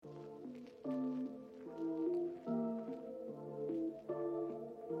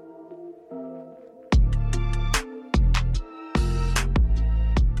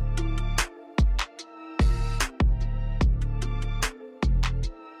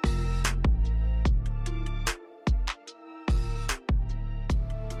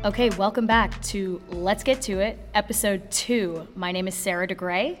Okay, welcome back to Let's Get to It, episode 2. My name is Sarah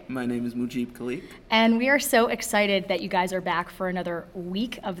DeGray. My name is Mujib Khalik. And we are so excited that you guys are back for another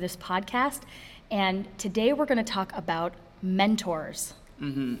week of this podcast. And today we're going to talk about mentors.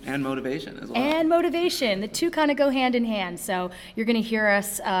 And motivation as well. And motivation. The two kind of go hand in hand. So you're going to hear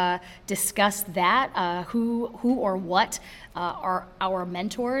us discuss that, who or what are our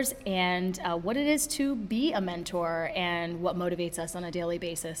mentors, and what it is to be a mentor, and what motivates us on a daily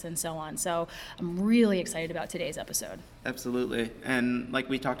basis, and so on. So I'm really excited about today's episode. Absolutely. And like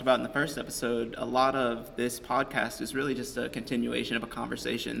we talked about in the first episode, a lot of this podcast is really just a continuation of a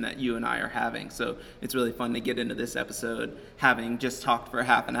conversation that you and I are having. So it's really fun to get into this episode having just talked for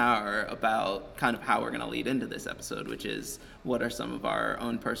half an hour about kind of how we're going to lead into this episode, which is what are some of our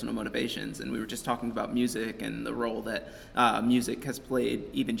own personal motivations. And we were just talking about music and the role that music has played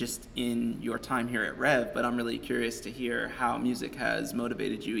even just in your time here at Rev, but I'm really curious to hear how music has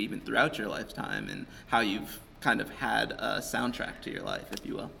motivated you even throughout your lifetime and how you've kind of had a soundtrack to your life, if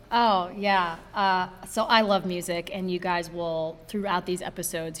you will. Oh, yeah. So I love music, and you guys will, throughout these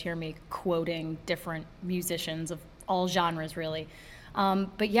episodes, hear me quoting different musicians of all genres, really.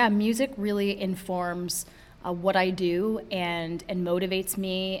 But yeah, music really informs what I do and motivates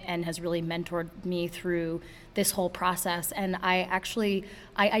me and has really mentored me through this whole process. And I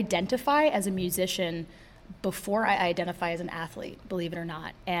identify as a musician before I identify as an athlete, believe it or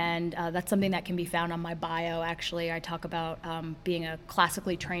not. And that's something that can be found on my bio, actually. I talk about being a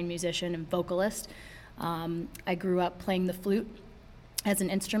classically trained musician and vocalist. I grew up playing the flute as an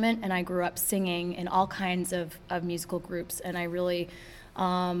instrument, and I grew up singing in all kinds of musical groups. And I really,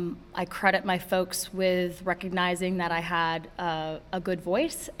 I credit my folks with recognizing that I had a good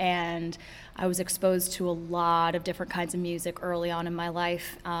voice, and I was exposed to a lot of different kinds of music early on in my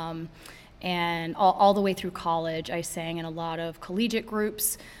life. And all the way through college, I sang in a lot of collegiate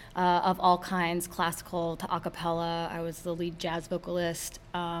groups of all kinds, classical to a cappella. I was the lead jazz vocalist.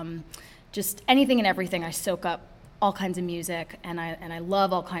 Just anything and everything. I soak up all kinds of music, and I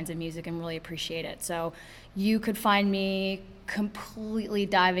love all kinds of music and really appreciate it. So you could find me completely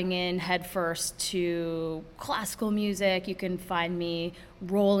diving in headfirst to classical music. You can find me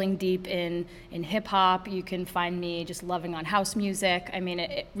rolling deep in hip hop. You can find me just loving on house music. I mean,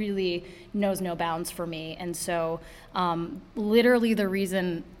 it really knows no bounds for me. And so literally the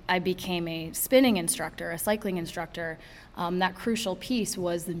reason I became a spinning instructor, a cycling instructor, that crucial piece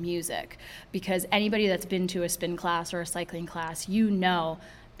was the music. Because anybody that's been to a spin class or a cycling class, you know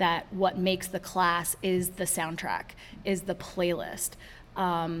that what makes the class is the soundtrack, is the playlist.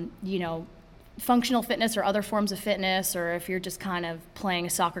 Functional fitness or other forms of fitness, or if you're just kind of playing a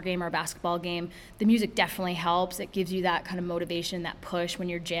soccer game or a basketball game, the music definitely helps. It gives you that kind of motivation, that push. When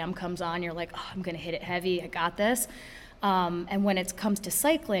your jam comes on, you're like, oh, I'm gonna hit it heavy, I got this. And when it comes to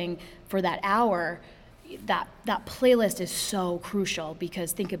cycling, for that hour, that playlist is so crucial,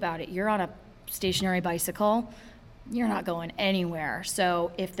 because think about it, you're on a stationary bicycle, you're not going anywhere.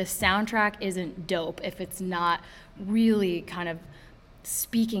 So if the soundtrack isn't dope, if it's not really kind of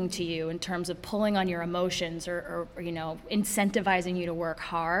speaking to you in terms of pulling on your emotions or incentivizing you to work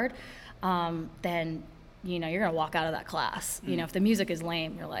hard, then you're going to walk out of that class. If the music is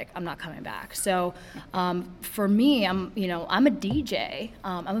lame, you're like, I'm not coming back. So for me, I'm a DJ,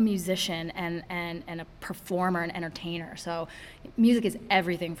 I'm a musician and a performer and entertainer. So music is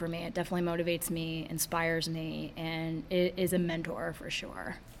everything for me. It definitely motivates me, inspires me, and it is a mentor for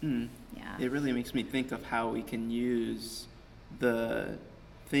sure. Yeah. It really makes me think of how we can use the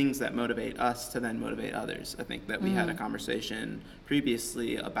things that motivate us to then motivate others. I think that we had a conversation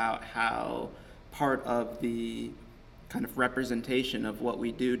previously about how part of the kind of representation of what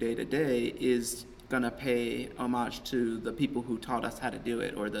we do day to day is going to pay homage to the people who taught us how to do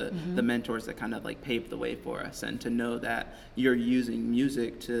it, or the mentors that kind of like paved the way for us. And to know that you're using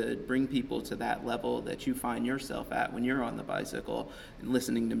music to bring people to that level that you find yourself at when you're on the bicycle and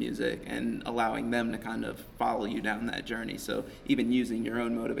listening to music and allowing them to kind of follow you down that journey. So even using your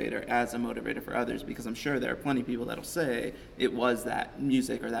own motivator as a motivator for others, because I'm sure there are plenty of people that'll say it was that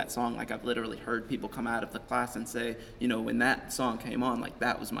music or that song. Like I've literally heard people come out of the class and say, when that song came on, like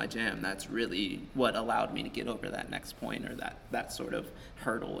that was my jam. That's really what allowed me to get over that next point, or that sort of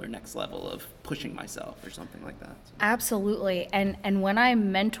hurdle or next level of pushing myself or something like that. So. Absolutely. And when I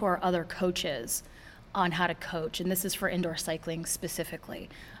mentor other coaches on how to coach, and this is for indoor cycling specifically,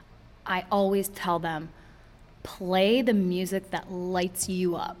 I always tell them, play the music that lights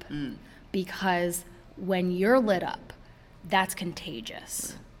you up, because when you're lit up, that's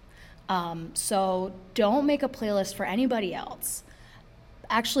contagious. So don't make a playlist for anybody else.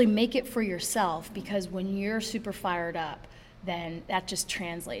 Actually make it for yourself, because when you're super fired up, then that just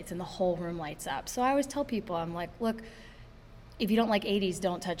translates and the whole room lights up. So I always tell people, I'm like, look, if you don't like 80s,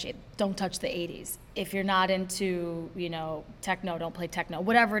 don't touch it. Don't touch the 80s. If you're not into, techno, don't play techno.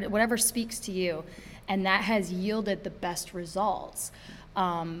 Whatever speaks to you. And that has yielded the best results,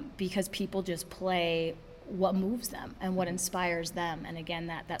 because people just play what moves them and what inspires them. And again,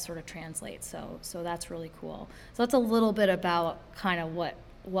 that sort of translates. So that's really cool. So that's a little bit about kind of what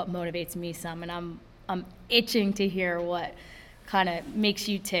motivates me some. And I'm itching to hear what kind of makes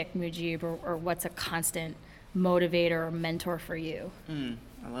you tick, Mujib, or what's a constant motivator or mentor for you.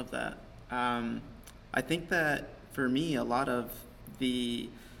 I love that. I think that for me, a lot of the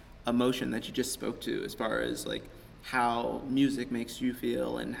emotion that you just spoke to, as far as like how music makes you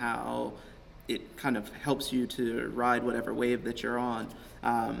feel and how it kind of helps you to ride whatever wave that you're on,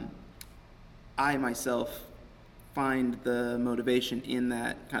 I myself find the motivation in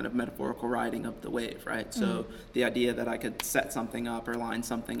that kind of metaphorical riding of the wave, right? So the idea that I could set something up or line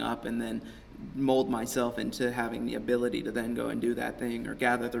something up and then mold myself into having the ability to then go and do that thing, or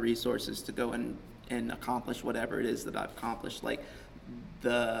gather the resources to go and accomplish whatever it is that I've accomplished. Like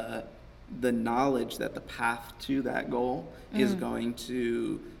the knowledge that the path to that goal is going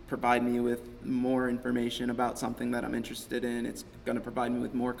to provide me with more information about something that I'm interested in. It's going to provide me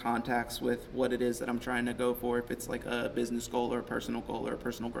with more contacts with what it is that I'm trying to go for. If it's like a business goal or a personal goal or a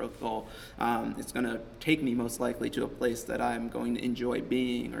personal growth goal, it's going to take me most likely to a place that I'm going to enjoy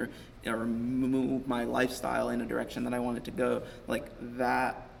being, or move my lifestyle in a direction that I want it to go. Like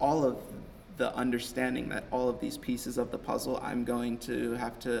that, all of the understanding that all of these pieces of the puzzle I'm going to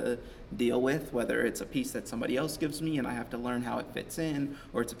have to deal with, whether it's a piece that somebody else gives me and I have to learn how it fits in,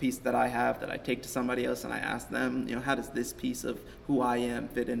 or it's a piece that I have that I take to somebody else and I ask them, how does this piece of who I am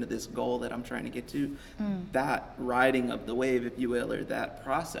fit into this goal that I'm trying to get to? That riding of the wave, if you will, or that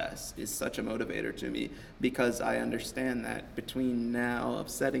process is such a motivator to me, because I understand that between now of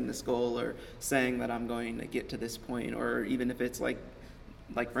setting this goal or saying that I'm going to get to this point, or even if it's like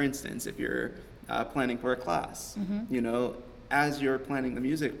for instance, if you're planning for a class, as you're planning the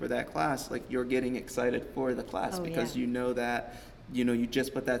music for that class, like you're getting excited for the class, because you know that, you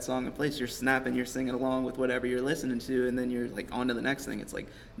just put that song in place, you're snapping, you're singing along with whatever you're listening to, and then you're like on to the next thing. It's like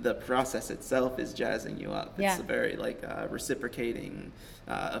the process itself is jazzing you up. It's a very reciprocating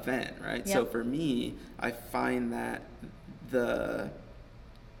event, right? Yep. So for me, I find that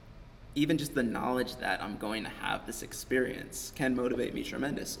even just the knowledge that I'm going to have this experience can motivate me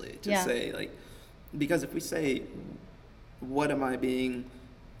tremendously to say, because if we say, what am I being,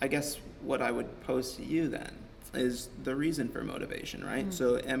 I guess what I would pose to you then is the reason for motivation, right?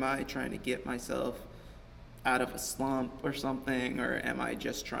 So am I trying to get myself out of a slump or something, or am I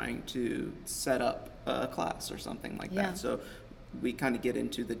just trying to set up a class or something like that? So we kind of get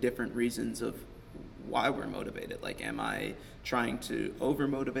into the different reasons of why we're motivated. Like, am I trying to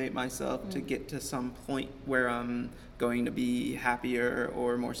over-motivate myself to get to some point where I'm going to be happier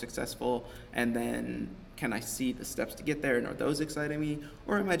or more successful, and then can I see the steps to get there, and are those exciting me?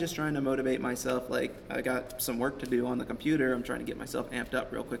 Or am I just trying to motivate myself, like, I got some work to do on the computer, I'm trying to get myself amped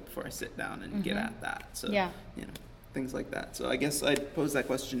up real quick before I sit down and get at that. So, things like that. So I guess I'd pose that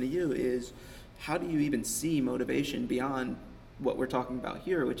question to you is, how do you even see motivation beyond what we're talking about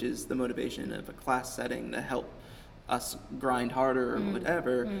here, which is the motivation of a class setting to help us grind harder or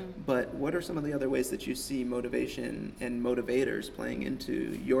whatever, but what are some of the other ways that you see motivation and motivators playing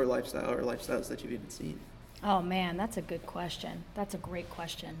into your lifestyle or lifestyles that you've even seen? Oh man, that's a good question. That's a great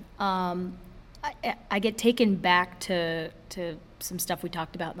question. I get taken back to some stuff we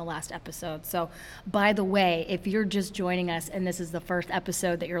talked about in the last episode. So, by the way, if you're just joining us and this is the first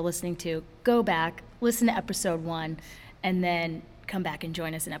episode that you're listening to, go back, listen to episode 1, and then come back and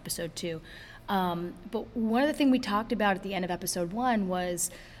join us in episode 2. But one of the things we talked about at the end of episode 1 was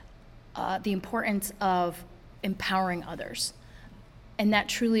the importance of empowering others. And that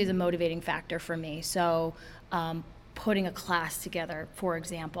truly is a motivating factor for me. So putting a class together, for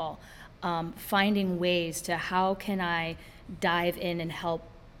example, finding ways to how can I dive in and help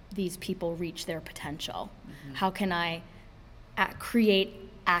these people reach their potential? How can I create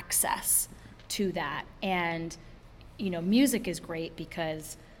access to that? And music is great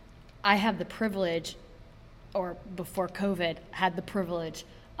because I have the privilege, or before COVID, had the privilege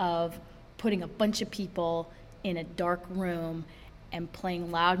of putting a bunch of people in a dark room and playing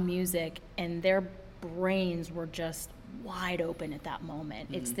loud music, and their brains were just wide open at that moment.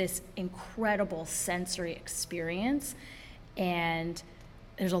 It's this incredible sensory experience, and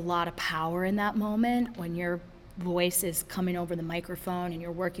there's a lot of power in that moment when your voice is coming over the microphone and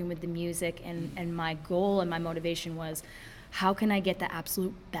you're working with the music. And my goal and my motivation was, how can I get the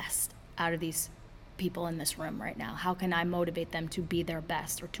absolute best out of these people in this room right now? How can I motivate them to be their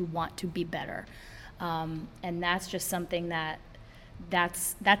best or to want to be better? And that's just something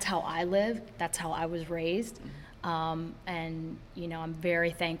that's how I live. That's how I was raised. And, you know, I'm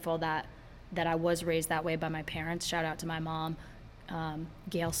very thankful that I was raised that way by my parents. Shout out to my mom,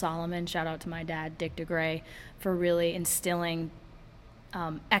 Gail Solomon. Shout out to my dad, Dick DeGray, for really instilling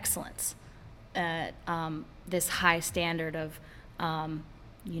excellence at this high standard of,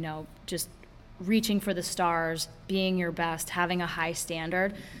 you know, just reaching for the stars, being your best, having a high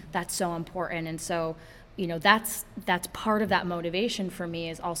standard. That's so important. And so, you know, that's part of that motivation for me,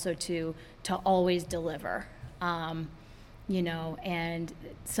 is also to always deliver. You know, and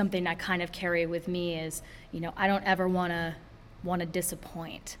something I kind of carry with me is, you know, I don't ever want to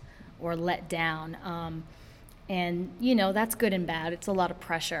disappoint or let down. And, you know, that's good and bad. It's a lot of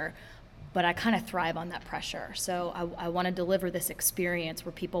pressure, but I kind of thrive on that pressure. So I want to deliver this experience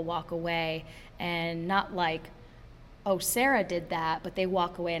where people walk away and not like, oh, Sarah did that, but they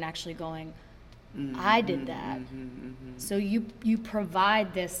walk away and actually going, I did that. So you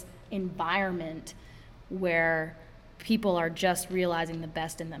provide this environment where people are just realizing the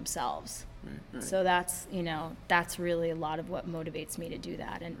best in themselves. Right. So that's, you know, that's really a lot of what motivates me to do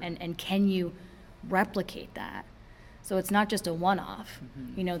that. And can you replicate that? So it's not just a one-off.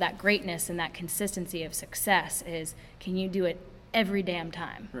 You know, that greatness and that consistency of success is, can you do it every damn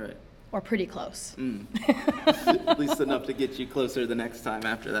time? Right. Or pretty close. At least enough to get you closer the next time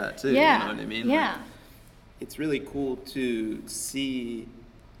after that too. Yeah. You know what I mean? Yeah. Like, it's really cool to see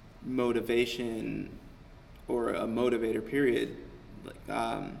motivation or a motivator period.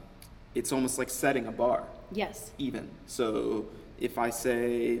 Like, it's almost like setting a bar. Yes. Even. So if I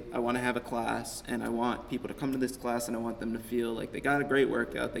say I want to have a class and I want people to come to this class and I want them to feel like they got a great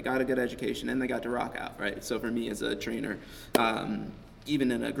workout, they got a good education, and they got to rock out, right? So for me as a trainer,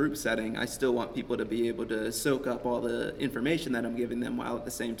 even in a group setting, I still want people to be able to soak up all the information that I'm giving them, while at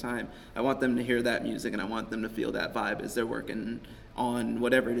the same time, I want them to hear that music and I want them to feel that vibe as they're working on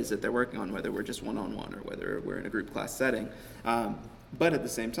whatever it is that they're working on, whether we're just one-on-one or whether we're in a group class setting. But at the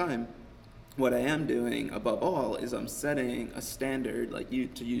same time, what I am doing above all is I'm setting a standard, like you,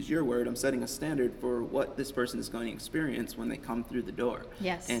 to use your word, I'm setting a standard for what this person is going to experience when they come through the door.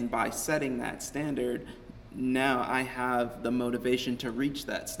 Yes. And by setting that standard, now I have the motivation to reach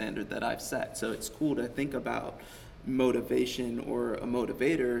that standard that I've set. So it's cool to think about motivation or a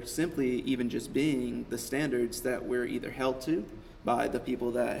motivator simply even just being the standards that we're either held to by the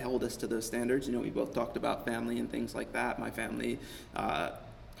people that held us to those standards. You know, we both talked about family and things like that. My family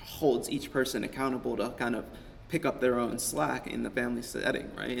holds each person accountable to kind of pick up their own slack in the family setting,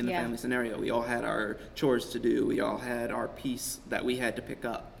 right? In the family scenario, we all had our chores to do. We all had our piece that we had to pick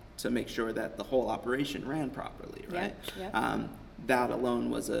up to make sure that the whole operation ran properly, right? Yep. That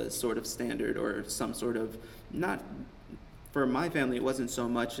alone was a sort of standard, or some sort of, not, for my family, it wasn't so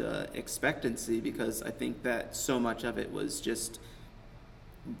much expectancy, because I think that so much of it was just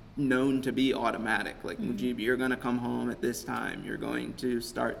known to be automatic. Like, Mujib, you're going to come home at this time, you're going to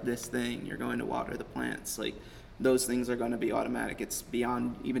start this thing, you're going to water the plants. Like, those things are going to be automatic. It's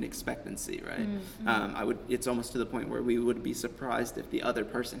beyond even expectancy, right? It's almost to the point where we would be surprised if the other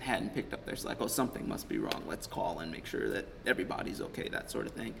person hadn't picked up their slack. Oh, something must be wrong. Let's call and make sure that everybody's okay, that sort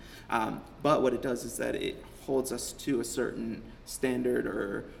of thing. But what it does is that it holds us to a certain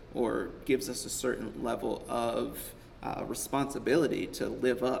standard, or gives us a certain level of responsibility to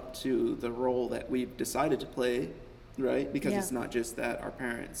live up to the role that we've decided to play, right? Because it's not just that our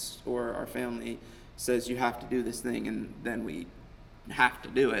parents or our family says you have to do this thing and then we have to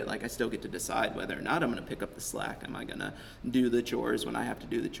do it. Like, I still get to decide whether or not I'm going to pick up the slack. Am I going to do the chores when I have to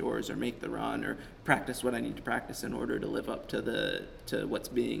do the chores, or make the run, or practice what I need to practice in order to live up to what's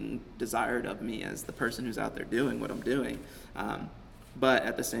being desired of me as the person who's out there doing what I'm doing. But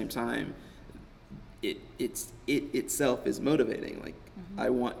at the same time, it itself is motivating. Like,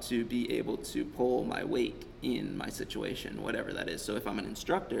 I want to be able to pull my weight in my situation, whatever that is. So if I'm an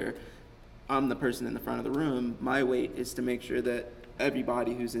instructor, I'm the person in the front of the room. My weight is to make sure that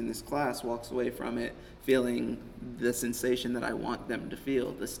everybody who's in this class walks away from it feeling the sensation that I want them to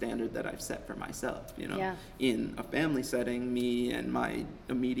feel, the standard that I've set for myself. You know, in a family setting, me and my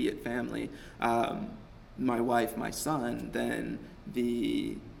immediate family, my wife, my son, then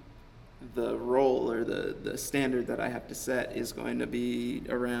the role or the standard that I have to set is going to be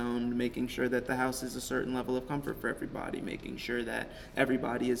around making sure that the house is a certain level of comfort for everybody, making sure that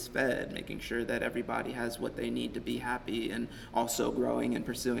everybody is fed, making sure that everybody has what they need to be happy, and also growing and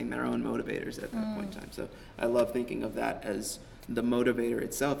pursuing their own motivators at that point in time. So I love thinking of that as the motivator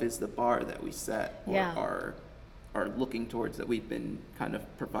itself is the bar that we set, or are looking towards, that we've been kind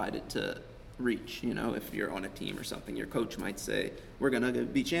of provided to reach. You know, if you're on a team or something, your coach might say, we're going to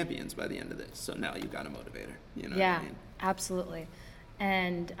be champions by the end of this. So now you got a motivator, you know Yeah, what I mean? absolutely.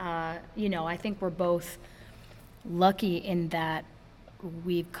 And, you know, I think we're both lucky in that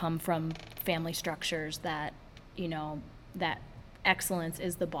we've come from family structures that, you know, that excellence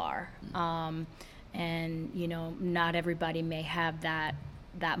is the bar. And, you know, not everybody may have that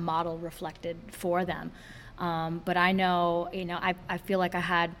model reflected for them. But I know, you know, I feel like I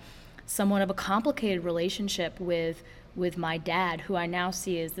had somewhat of a complicated relationship with my dad, who I now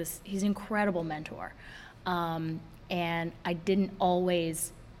see as he's an incredible mentor. And I didn't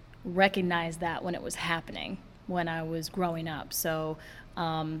always recognize that when it was happening, when I was growing up. So,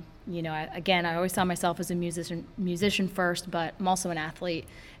 you know, I always saw myself as a musician first, but I'm also an athlete,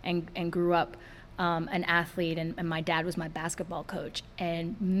 and grew up an athlete, and my dad was my basketball coach.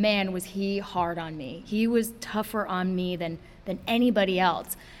 And man, was he hard on me. He was tougher on me than anybody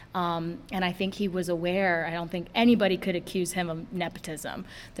else. And I think he was aware. I don't think anybody could accuse him of nepotism.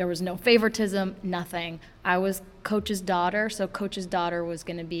 There was no favoritism, nothing. I was coach's daughter, so coach's daughter was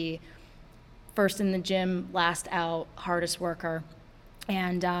going to be first in the gym, last out, hardest worker.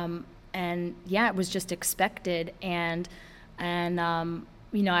 And yeah, it was just expected. And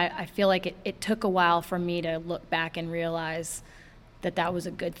you know, I feel like it took a while for me to look back and realize that was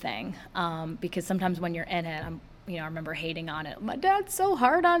a good thing. Because sometimes when you're in it, I remember hating on it. My dad's so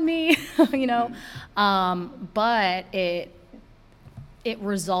hard on me, you know. But it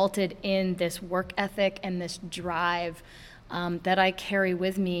resulted in this work ethic and this drive that I carry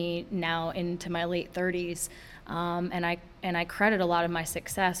with me now into my late 30s. And I credit a lot of my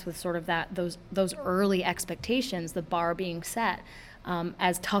success with sort of those early expectations, the bar being set,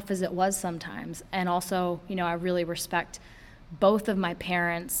 as tough as it was sometimes. And also, you know, I really respect both of my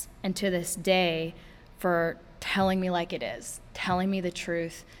parents, and to this day, for telling me like it is, telling me the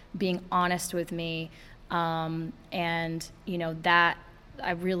truth, being honest with me. And, you know, that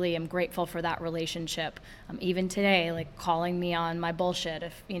I really am grateful for that relationship. Even today, like calling me on my bullshit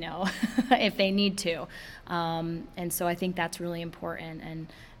if, you know, if they need to. And so I think that's really important.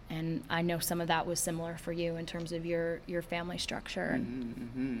 And I know some of that was similar for you in terms of your family structure.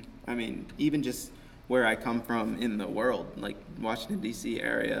 I mean, even just where I come from in the world, like Washington, D.C.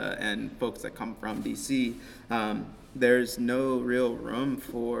 area, and folks that come from D.C., there's no real room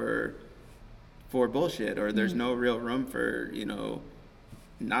for bullshit, or there's no real room for, you know,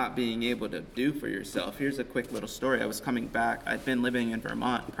 not being able to do for yourself. Here's a quick little story. I was coming back. I'd been living in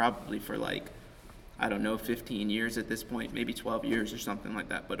Vermont probably for like, I don't know, 15 years at this point, maybe 12 years or something like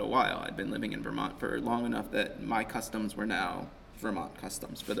that, but a while. I'd been living in Vermont for long enough that my customs were now Vermont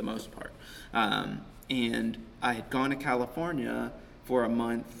customs for the most part. And I had gone to California for a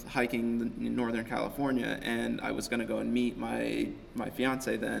month hiking in Northern California, and I was going to go and meet my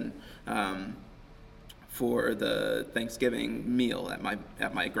fiance then for the Thanksgiving meal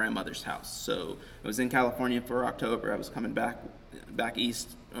at my grandmother's house. So I was in California for October. I was coming back east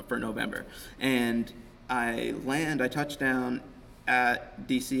for November, and I touch down at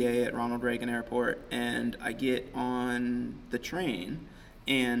DCA at Ronald Reagan Airport, and I get on the train,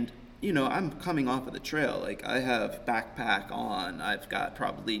 and you know, I'm coming off of the trail. Like, I have backpack on. I've got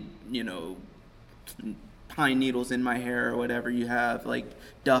probably, you know, pine needles in my hair or whatever you have, like,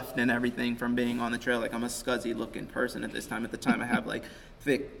 duffed and everything from being on the trail. Like, I'm a scuzzy looking person at this time. At the time, I have, like,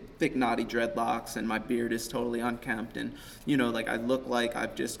 thick, knotty dreadlocks, and my beard is totally unkempt. And, you know, like, I look like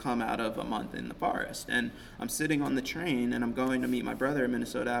I've just come out of a month in the forest. And I'm sitting on the train, and I'm going to meet my brother at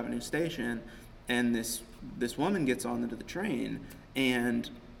Minnesota Avenue Station. And this woman gets onto the train, and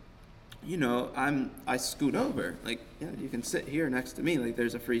you know, I scoot over, like, yeah, you can sit here next to me, like,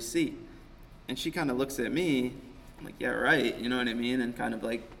 there's a free seat. And she kind of looks at me, I'm like, yeah, right, you know what I mean? And kind of,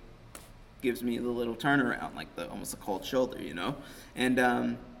 like, gives me the little turnaround, like, almost a cold shoulder, you know? And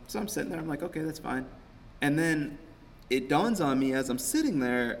so I'm sitting there, I'm like, okay, that's fine. And then it dawns on me as I'm sitting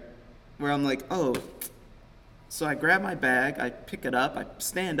there, where I'm like, oh, so I grab my bag, I pick it up, I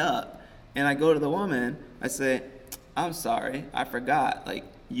stand up, and I go to the woman, I say, I'm sorry, I forgot, like,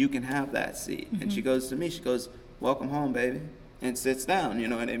 you can have that seat. And she goes to me, she goes, welcome home, baby, and sits down, you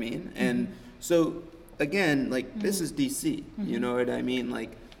know what I mean? And so, again, like, this is DC, you know what I mean?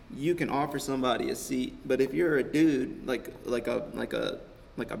 Like, you can offer somebody a seat, but if you're a dude, like a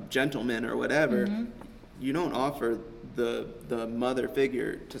gentleman or whatever, you don't offer the mother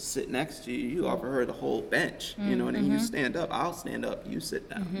figure to sit next to you. You offer her the whole bench, you know, and you stand up, I'll stand up, you sit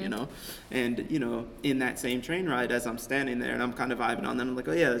down, you know. And, you know, in that same train ride, as I'm standing there and I'm kind of vibing on them, I'm like,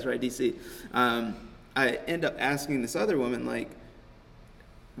 oh yeah, that's right, DC. I end up asking this other woman, like,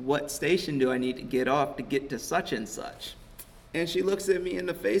 what station do I need to get off to get to such and such? And she looks at me in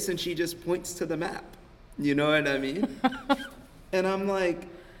the face and she just points to the map. You know what I mean? And I'm like,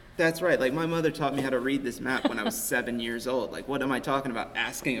 that's right. Like, my mother taught me how to read this map when I was 7 years old. Like, what am I talking about?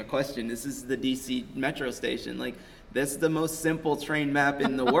 Asking a question. This is the DC metro station. Like, that's the most simple train map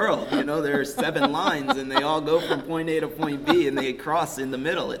in the world. You know, there are 7 lines and they all go from point A to point B and they cross in the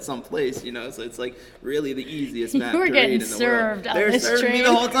middle at some place, you know. So it's like really the easiest map to read in the world. They're serving me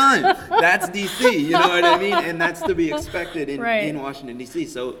the whole time. That's DC, you know what I mean? And that's to be expected in Washington, D.C.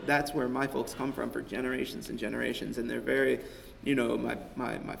 So that's where my folks come from for generations and generations. And they're very, you know,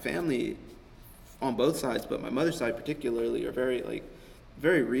 my family on both sides, but my mother's side particularly, are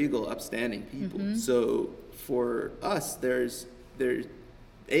very regal, upstanding people. So for us, there's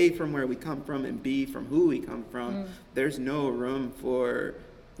A, from where we come from, and B, from who we come from. There's no room for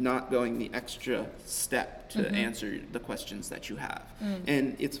not going the extra step to answer the questions that you have.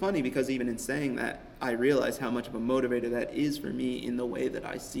 And it's funny because even in saying that, I realize how much of a motivator that is for me in the way that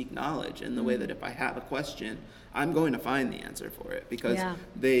I seek knowledge, and the way that if I have a question, I'm going to find the answer for it, because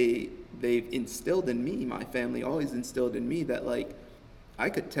they've instilled in me, my family always instilled in me, that like, I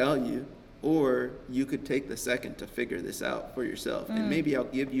could tell you, or you could take the second to figure this out for yourself. And maybe I'll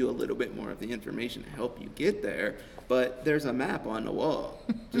give you a little bit more of the information to help you get there, but there's a map on the wall.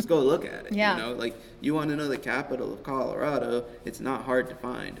 Just go look at it. You know, like, you want to know the capital of Colorado, it's not hard to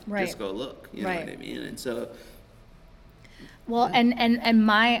find. Just go look. You know what I mean? And so, well, and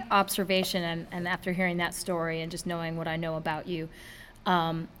my observation, and after hearing that story and just knowing what I know about you,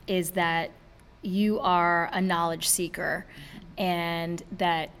 is that you are a knowledge seeker, and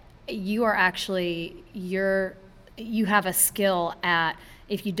that you are actually, you have a skill at,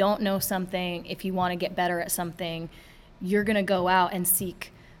 if you don't know something, if you want to get better at something, you're going to go out and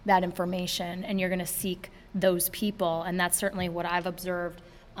seek that information, and you're going to seek those people. And that's certainly what I've observed,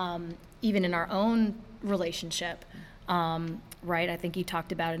 even in our own relationship. Right? I think you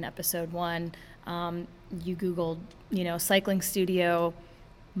talked about in episode 1, you Googled, you know, cycling studio,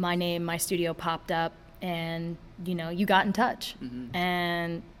 my name, my studio popped up, and, you know, you got in touch.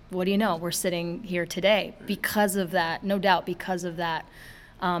 And what do you know? We're sitting here today because of that, no doubt, because of that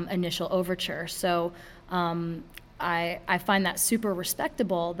initial overture. So I find that super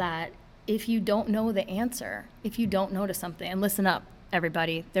respectable, that if you don't know the answer, if you don't know to something, and listen up,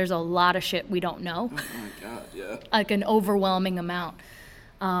 everybody, there's a lot of shit we don't know. oh my God, yeah. Like an overwhelming amount.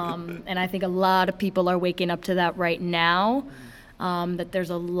 And I think a lot of people are waking up to that right now, that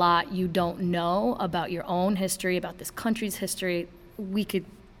there's a lot you don't know about your own history, about this country's history. We could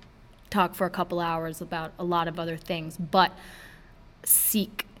talk for a couple hours about a lot of other things, but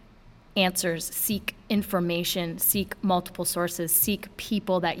seek answers, seek information, seek multiple sources, seek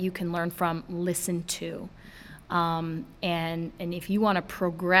people that you can learn from, listen to. And if you want to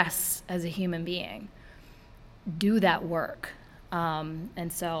progress as a human being, do that work.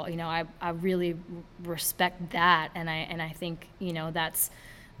 And so, you know, I really respect that. And I think, you know, that's,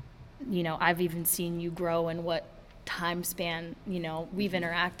 you know, I've even seen you grow in what time span, you know, we've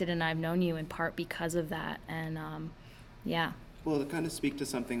interacted, and I've known you in part because of that. And, yeah. Well, to kind of speak to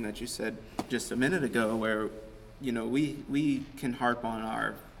something that you said just a minute ago, where, you know, we can harp on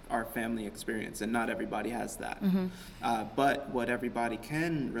our family experience, and not everybody has that. But what everybody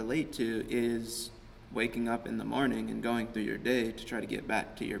can relate to is waking up in the morning and going through your day to try to get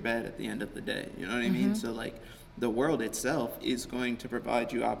back to your bed at the end of the day. You know what I mean? So, like, the world itself is going to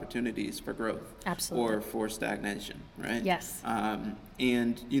provide you opportunities for growth. Absolutely. Or for stagnation, right? Yes.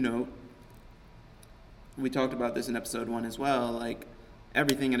 And, you know, we talked about this in episode 1 as well, like,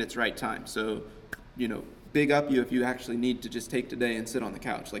 everything in its right time. So, you know, big up you if you actually need to just take today and sit on the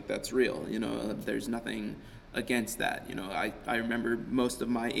couch. Like, that's real. You know, there's nothing against that. You know, I remember most of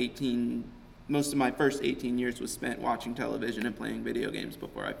my first 18 years was spent watching television and playing video games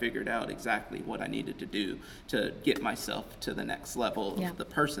before I figured out exactly what I needed to do to get myself to the next level of the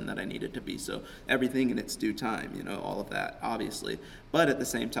person that I needed to be. So everything in its due time, you know, all of that, obviously. But at the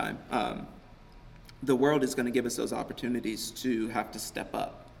same time, the world is going to give us those opportunities to have to step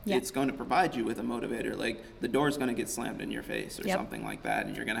up. It's going to provide you with a motivator. Like, the door's going to get slammed in your face or something like that,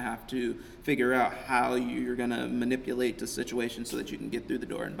 and you're going to have to figure out how you're going to manipulate the situation so that you can get through the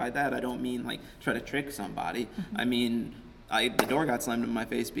door. And by that, I don't mean, like, try to trick somebody. I mean, the door got slammed in my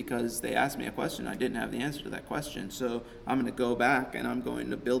face because they asked me a question. I didn't have the answer to that question. So I'm going to go back, and I'm going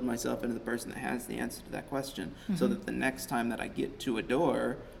to build myself into the person that has the answer to that question, so that the next time that I get to a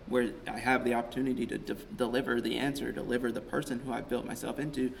door, where I have the opportunity to deliver the answer, deliver the person who I've built myself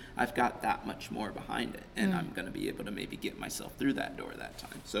into, I've got that much more behind it, and I'm going to be able to maybe get myself through that door that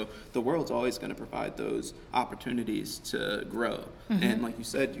time. So the world's always going to provide those opportunities to grow. And like you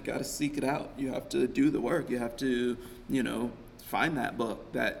said, you got to seek it out. You have to do the work. You have to, find that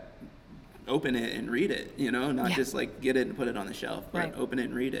book, open it and read it, not just like get it and put it on the shelf, but open it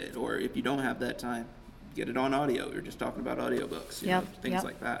and read it. Or if you don't have that time, get it on audio. We were just talking about audiobooks, things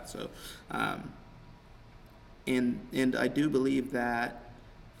like that. So, and I do believe that,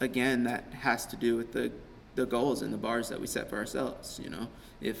 again, that has to do with the goals and the bars that we set for ourselves.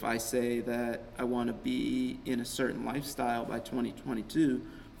 If I say that I want to be in a certain lifestyle by 2022,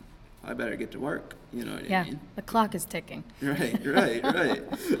 I better get to work. You know what I mean? The clock is ticking. Right.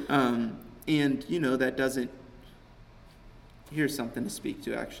 And, that doesn't, here's something to speak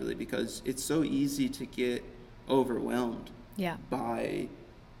to, actually, because it's so easy to get overwhelmed by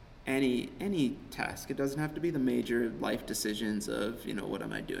any task. It doesn't have to be the major life decisions of, what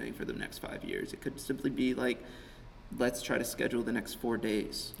am I doing for the next 5 years? It could simply be like, let's try to schedule the next 4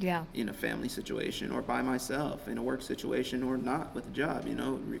 days in a family situation, or by myself in a work situation, or not with a job,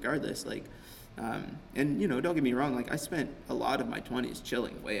 regardless. Like, and, don't get me wrong, like I spent a lot of my 20s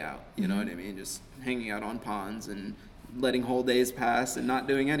chilling way out, you know what I mean? Just hanging out on ponds and letting whole days pass and not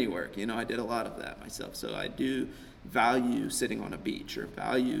doing any work. I did a lot of that myself. So I do value sitting on a beach, or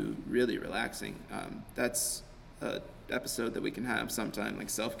value really relaxing. That's a episode that we can have sometime. Like,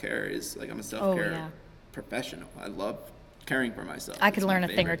 self-care is like, I'm a self-care professional. I love caring for myself. I could learn a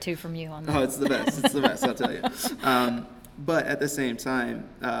thing or two from you on that. Oh, it's the best. I'll tell you. But at the same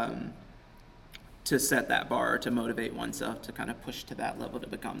time, to set that bar, to motivate oneself to kind of push to that level to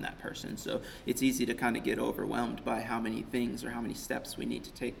become that person. So it's easy to kind of get overwhelmed by how many things or how many steps we need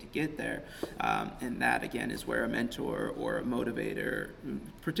to take to get there. And that, again, is where a mentor or a motivator,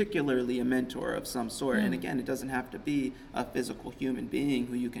 particularly a mentor of some sort, and again, it doesn't have to be a physical human being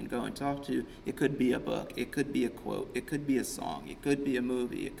who you can go and talk to. It could be a book. It could be a quote. It could be a song. It could be a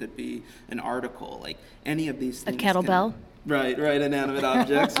movie. It could be an article. Like, any of these things. A kettlebell? Right, inanimate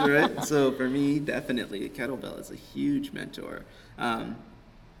objects, right? So for me, definitely, a kettlebell is a huge mentor. And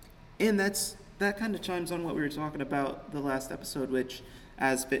that kind of chimes on what we were talking about the last episode, which,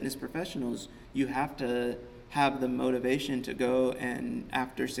 as fitness professionals, you have to have the motivation to go and,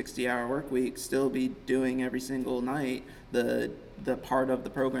 after 60-hour work week, still be doing every single night the part of the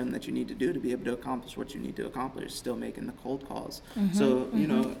program that you need to do to be able to accomplish what you need to accomplish, still making the cold calls. So,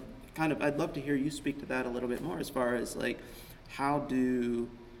 kind of, I'd love to hear you speak to that a little bit more, as far as like, how do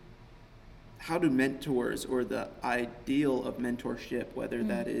mentors, or the ideal of mentorship, whether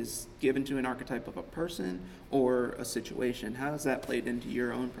that is given to an archetype of a person or a situation, how has that played into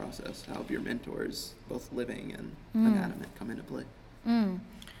your own process? How have your mentors, both living and inanimate, come into play?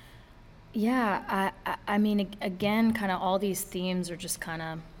 Yeah, I mean, again, kind of all these themes are just kind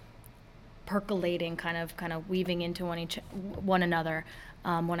of percolating, kind of weaving into one another.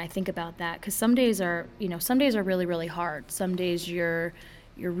 When I think about that, because some days are really, really hard. Some days you're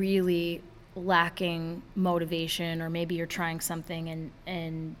really lacking motivation, or maybe you're trying something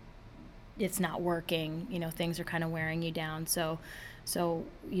and it's not working. Things are kind of wearing you down. So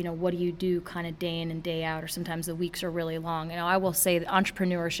what do you do kind of day in and day out? Or sometimes the weeks are really long. I will say that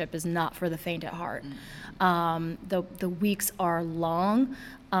entrepreneurship is not for the faint at heart. The weeks are long.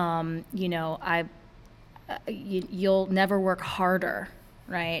 You'll never work harder,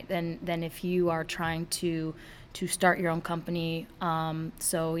 right, than if you are trying to start your own company.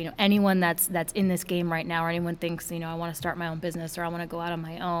 So anyone that's in this game right now, or anyone thinks I want to start my own business, or I want to go out on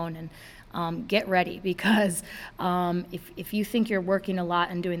my own, and get ready, because if you think you're working a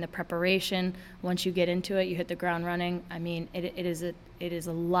lot and doing the preparation, once you get into it, you hit the ground running. I mean, it is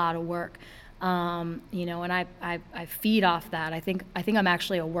a lot of work. And I feed off that. I think I'm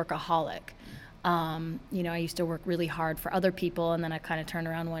actually a workaholic. I used to work really hard for other people, and then I kind of turned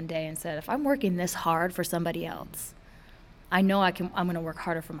around one day and said, if I'm working this hard for somebody else, I know I'm going to work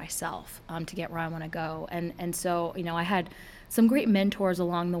harder for myself, to get where I want to go. And so, I had some great mentors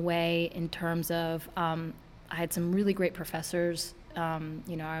along the way, in terms of, I had some really great professors. I'm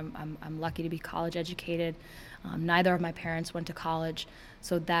lucky to be college educated. Neither of my parents went to college,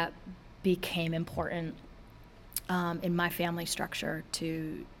 so that became important, in my family structure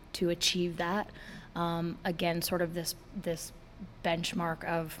to achieve that. Again, sort of this benchmark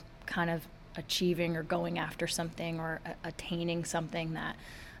of kind of achieving or going after something, or attaining something that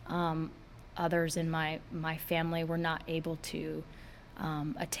others in my family were not able to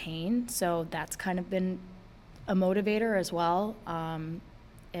attain. So that's kind of been a motivator as well.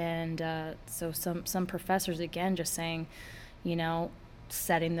 So some professors, again, just saying,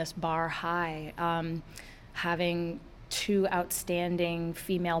 setting this bar high, having 2 outstanding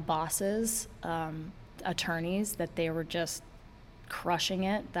female bosses, attorneys, that they were just crushing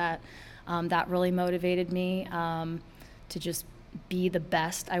it, that really motivated me to just be the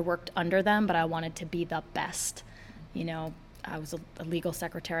best. I worked under them, but I wanted to be the best. You know, I was a legal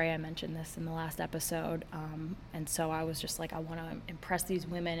secretary. I mentioned this in the last episode. And so I was just like, I want to impress these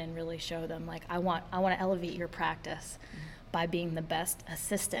women and really show them, like, I want to elevate your practice by being the best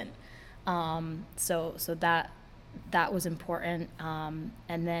assistant. So that was important. And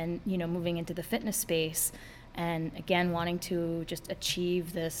then, you know, moving into the fitness space, and again, wanting to just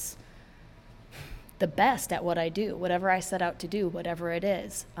achieve the best at what I do, whatever I set out to do, whatever it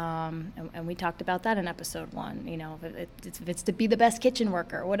is. And we talked about that in episode 1, you know, if it's to be the best kitchen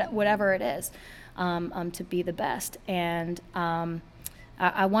worker, whatever it is, to be the best. And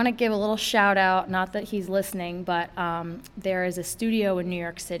I want to give a little shout out, not that he's listening, but there is a studio in New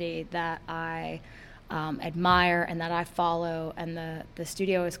York City that I admire and that I follow, and the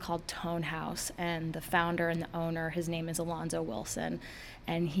studio is called Tone House, and the founder and the owner, his name is Alonzo Wilson,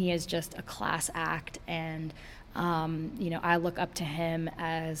 and he is just a class act. And you know, I look up to him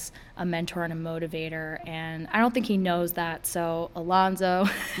as a mentor and a motivator, and I don't think he knows that. So Alonzo,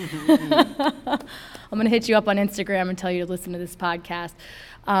 I'm gonna hit you up on Instagram and tell you to listen to this podcast.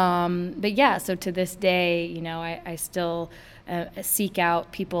 But yeah, so to this day, you know, I still seek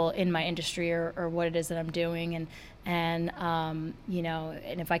out people in my industry or what it is that I'm doing, and you know,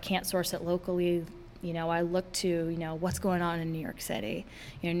 and if I can't source it locally, you know, I look to, you know, what's going on in New York City.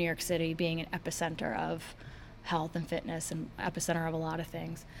 You know, New York City being an epicenter of health and fitness and epicenter of a lot of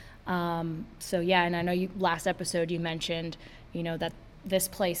things. So yeah, and I know last episode you mentioned, you know, that this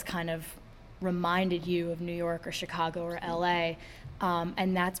place kind of reminded you of New York or Chicago or LA.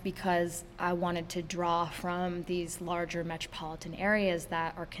 And that's because I wanted to draw from these larger metropolitan areas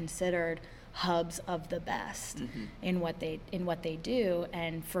that are considered hubs of the best in what they do.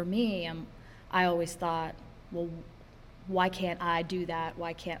 And for me, I always thought, well, why can't I do that?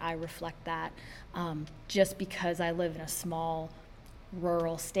 Why can't I reflect that? Just because I live in a small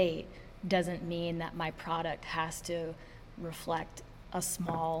rural state doesn't mean that my product has to reflect a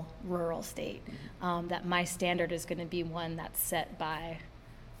small rural state. That my standard is going to be one that's set by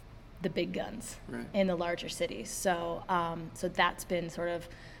the big guns in the larger cities. So that's been sort of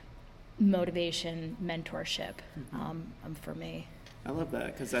motivation, mentorship for me. I love that,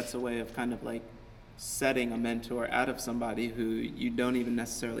 because that's a way of kind of like setting a mentor out of somebody who you don't even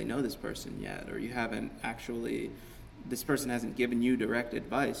necessarily know this person yet, or you haven't actually, this person hasn't given you direct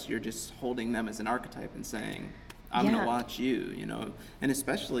advice. You're just holding them as an archetype and saying, I'm going to watch you, you know. And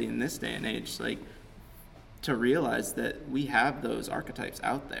especially in this day and age, like, to realize that we have those archetypes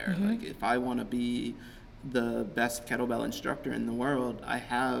out there. Like, if I want to be the best kettlebell instructor in the world, I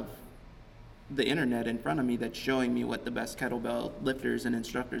have the internet in front of me that's showing me what the best kettlebell lifters and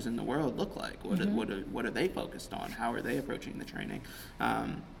instructors in the world look like. What are they focused on? How are they approaching the training?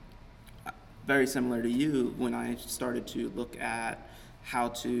 Very similar to you, when I started to look at how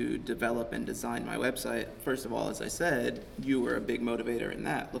to develop and design my website, first of all, as I said, you were a big motivator in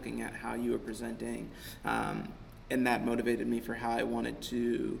that, looking at how you were presenting, and that motivated me for how I wanted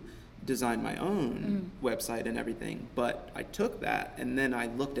to design my own website and everything. But I took that and then I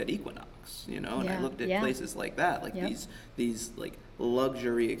looked at Equinox, you know, and I looked at places like that, like these like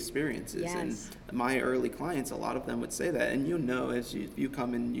luxury experiences. And my early clients, a lot of them would say that, and you know, as you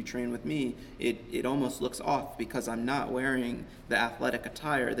come and you train with me, it almost looks off because I'm not wearing the athletic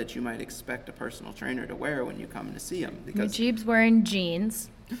attire that you might expect a personal trainer to wear when you come to see them. Because Mujib's wearing jeans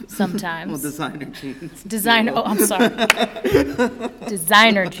sometimes. Well, designer jeans. Oh, I'm sorry.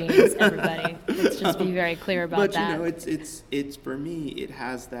 Designer jeans, everybody. Let's just be very clear about that. But you know, it's for me, it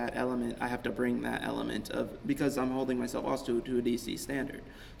has that element. I have to bring that element of, because I'm holding myself also to a DC standard.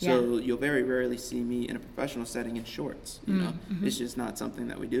 So you'll very rarely see me in a professional setting in shorts. You know, it's just not something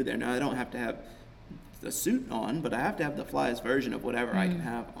that we do there. Now, I don't have to have the suit on, but I have to have the flyest version of whatever I can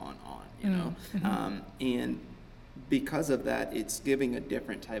have on. You know, and because of that, it's giving a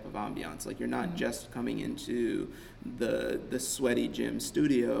different type of ambiance. Like, you're not just coming into the sweaty gym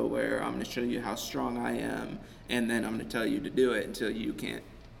studio where I'm going to show you how strong I am, and then I'm going to tell you to do it until you can't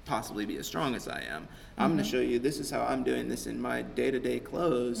possibly be as strong as I am. I'm going to show you this is how I'm doing this in my day-to-day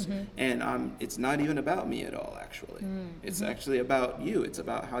clothes, and it's not even about me at all, actually. It's actually about you. It's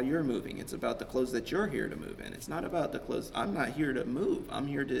about how you're moving. It's about the clothes that you're here to move in. It's not about the clothes. I'm not here to move. I'm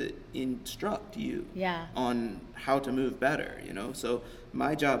here to instruct you on how to move better, you know? So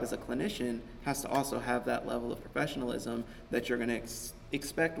my job as a clinician has to also have that level of professionalism that you're going to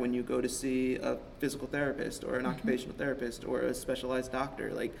expect when you go to see a physical therapist or an occupational therapist or a specialized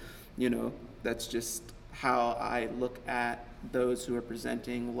doctor. Like, you know, that's just how I look at those who are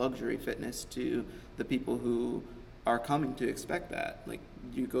presenting luxury fitness to the people who are coming to expect that. Like,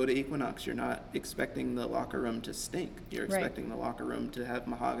 you go to Equinox, you're not expecting the locker room to stink. You're expecting the locker room to have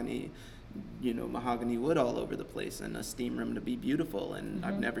mahogany wood all over the place, and a steam room to be beautiful. And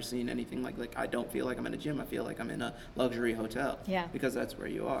I've never seen anything like I don't feel like I'm in a gym. I feel like I'm in a luxury hotel. Yeah. Because that's where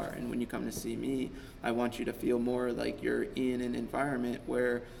you are. And when you come to see me, I want you to feel more like you're in an environment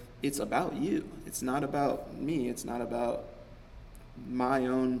where it's about you. It's not about me. It's not about my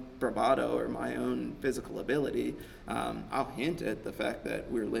own bravado or my own physical ability. I'll hint at the fact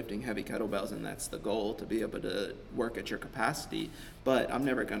that we're lifting heavy kettlebells and that's the goal, to be able to work at your capacity, but I'm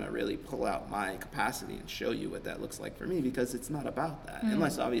never going to really pull out my capacity and show you what that looks like for me, because it's not about that,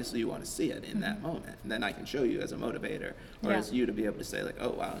 unless obviously you want to see it in that moment. And then I can show you as a motivator, or as you to be able to say like, oh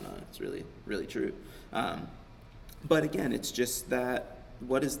wow, no, it's really, really true. But again, it's just that,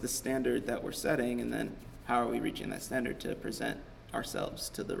 what is the standard that we're setting, and then how are we reaching that standard to present ourselves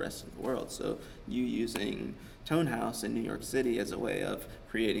to the rest of the world? So you using Tone House in New York City as a way of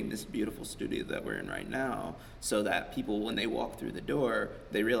creating this beautiful studio that we're in right now, so that people, when they walk through the door,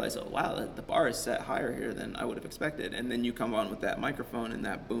 they realize, oh wow, the bar is set higher here than I would have expected. And then you come on with that microphone and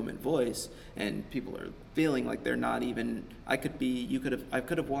that booming voice, and people are feeling like they're not even, I could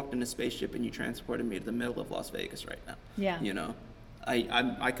have walked in a spaceship and you transported me to the middle of Las Vegas right now. Yeah. You know,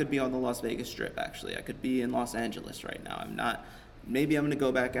 I could be on the Las Vegas Strip, actually. I could be in Los Angeles right now. I'm not. Maybe I'm going to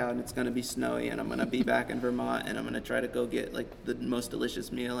go back out and it's going to be snowy, and I'm going to be back in Vermont, and I'm going to try to go get like the most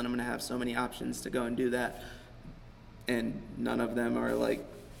delicious meal, and I'm going to have so many options to go and do that. And none of them are like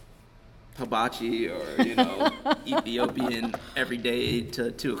hibachi or, you know, Ethiopian every day to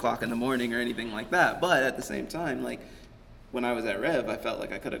 2 o'clock in the morning or anything like that. But at the same time, like, when I was at Rev, I felt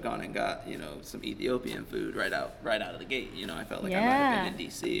like I could have gone and got, you know, some Ethiopian food right out of the gate. You know, I felt like I might have been in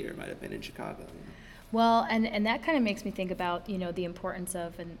DC or might have been in Chicago. You know? Well, and that kind of makes me think about, you know, the importance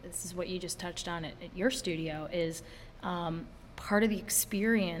of, and this is what you just touched on at your studio, is part of the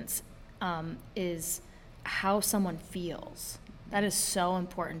experience is how someone feels. That is so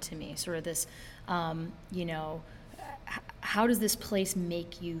important to me, sort of this, you know, how does this place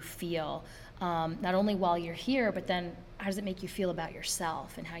make you feel? Not only while you're here, but then how does it make you feel about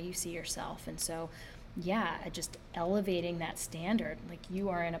yourself and how you see yourself? And so, yeah, just elevating that standard. Like, you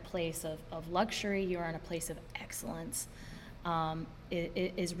are in a place of luxury, you are in a place of excellence,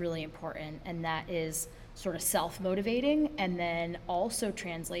 is really important. And that is sort of self-motivating, and then also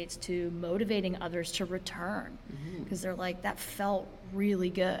translates to motivating others to return. Because they're like, that felt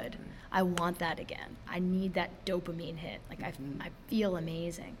really good. I want that again. I need that dopamine hit. Like, I feel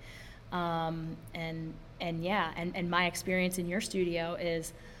amazing. And my experience in your studio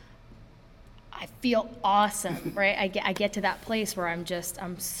is, I feel awesome, right? I get to that place where I'm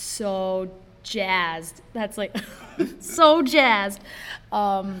so jazzed. That's like, so jazzed.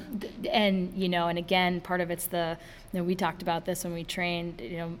 And, you know, and again, part of it's we talked about this when we trained,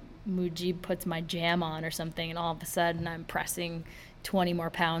 you know, Mujib puts my jam on or something, and all of a sudden I'm pressing 20 more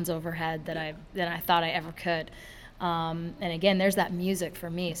pounds overhead than I thought I ever could. And again, there's that music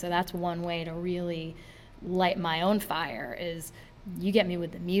for me. So that's one way to really light my own fire, is you get me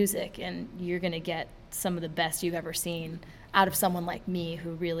with the music, and you're going to get some of the best you've ever seen out of someone like me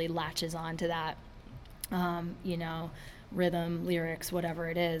who really latches on to that, you know, rhythm, lyrics, whatever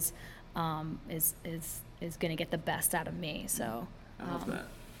it is going to get the best out of me. So, I love that.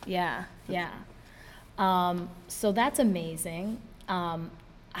 Yeah. So that's amazing.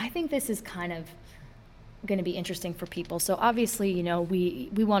 I think this is kind of going to be interesting for people. So obviously, you know, we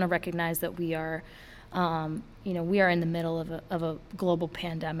want to recognize that we are, you know, we are in the middle of a global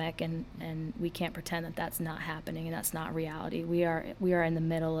pandemic, and we can't pretend that that's not happening and that's not reality. We are in the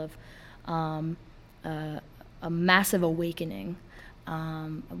middle of a massive awakening, a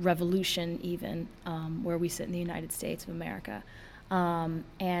revolution even, where we sit in the United States of America.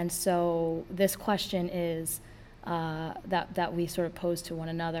 And so this question is that we sort of pose to one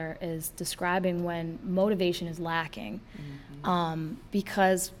another, is describing when motivation is lacking,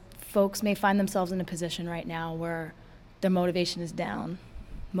 because folks may find themselves in a position right now where their motivation is down,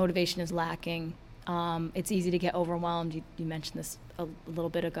 motivation is lacking. It's easy to get overwhelmed. You mentioned this a little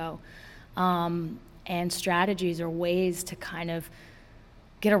bit ago. And and strategies or ways to kind of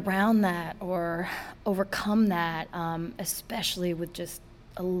get around that or overcome that, especially with just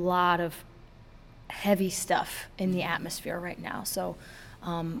a lot of heavy stuff in the atmosphere right now. So,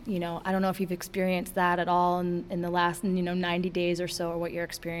 you know, I don't know if you've experienced that at all in the last, 90 days or so, or what your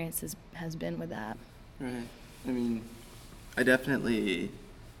experience has been with that. Right. I mean, I definitely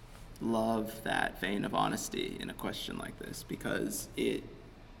love that vein of honesty in a question like this, because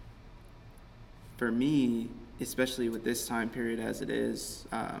for me, especially with this time period as it is,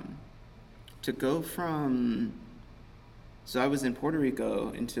 to go from, so I was in Puerto Rico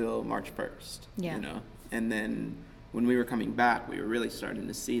until March 1st, Yeah. And then when we were coming back, we were really starting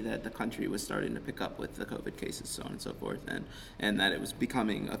to see that the country was starting to pick up with the COVID cases, so on and so forth, and that it was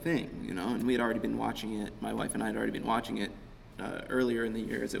becoming a thing, and we had already been watching it. My wife and I had already been watching it earlier in the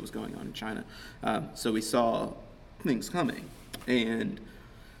year as it was going on in China. So we saw things coming, and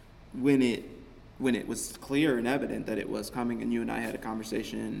when it was clear and evident that it was coming, and you and I had a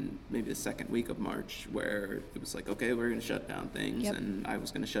conversation maybe the second week of March where it was like, okay, we're going to shut down things. Yep. And I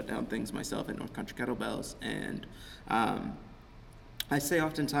was going to shut down things myself at North Country Kettlebells. And I say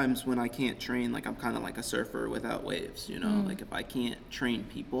oftentimes when I can't train, like I'm kind of like a surfer without waves, like if I can't train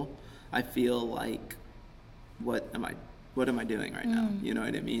people, I feel like, what am I doing right now? You know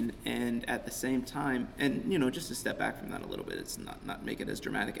what I mean? And at the same time, and just to step back from that a little bit, it's not make it as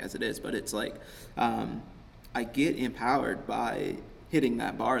dramatic as it is, but it's like I get empowered by hitting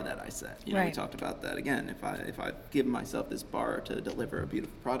that bar that I set. Right. We talked about that again. If I give myself this bar to deliver a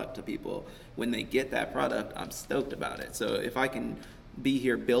beautiful product to people, when they get that product, I'm stoked about it. So if I can be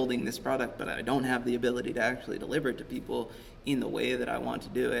here building this product, but I don't have the ability to actually deliver it to people in the way that I want to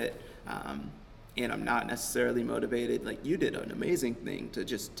do it, and I'm not necessarily motivated, like you did an amazing thing to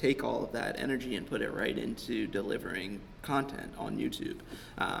just take all of that energy and put it right into delivering content on YouTube.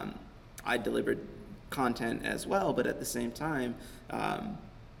 I delivered content as well, but at the same time,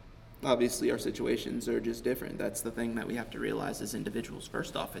 obviously our situations are just different. That's the thing that we have to realize as individuals,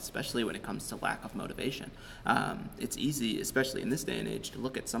 first off, especially when it comes to lack of motivation. It's easy, especially in this day and age, to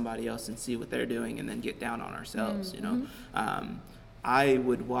look at somebody else and see what they're doing and then get down on ourselves, I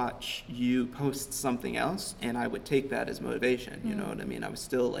would watch you post something else and I would take that as motivation, you know what I mean? I was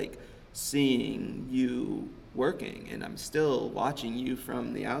still like seeing you working, and I'm still watching you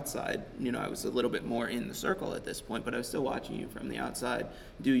from the outside. I was a little bit more in the circle at this point, but I was still watching you from the outside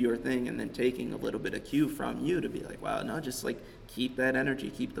do your thing, and then taking a little bit of cue from you to be like, wow, no, just like keep that energy,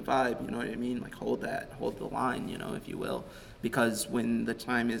 keep the vibe, you know what I mean? Like hold the line, if you will, because when the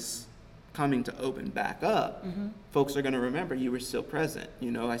time is coming to open back up, folks are going to remember you were still present.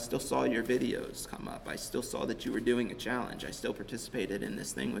 I still saw your videos come up. I still saw that you were doing a challenge. I still participated in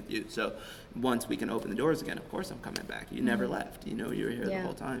this thing with you. So once we can open the doors again, of course I'm coming back. You never left. You were here the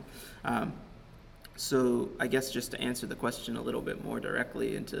whole time. So I guess just to answer the question a little bit more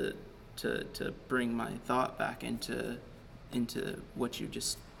directly and to bring my thought back into what you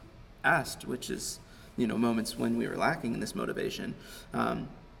just asked, which is, moments when we were lacking in this motivation.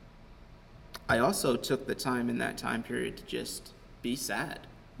 I also took the time in that time period to just be sad,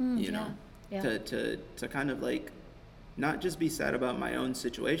 to kind of like not just be sad about my own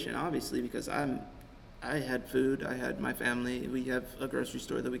situation, obviously, because I had food, I had my family, we have a grocery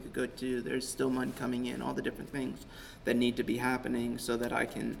store that we could go to, there's still money coming in, all the different things that need to be happening so that I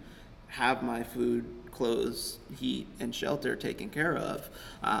can have my food, clothes, heat, and shelter taken care of,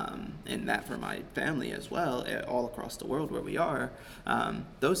 and that for my family as well, all across the world where we are.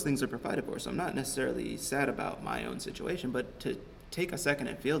 Those things are provided for, so I'm not necessarily sad about my own situation, but to take a second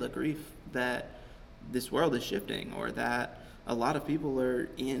and feel the grief that this world is shifting, or that a lot of people are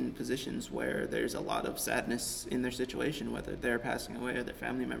in positions where there's a lot of sadness in their situation, whether they're passing away or their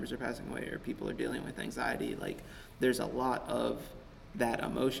family members are passing away or people are dealing with anxiety. Like there's a lot of that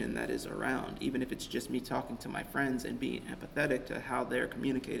emotion that is around, even if it's just me talking to my friends and being empathetic to how they're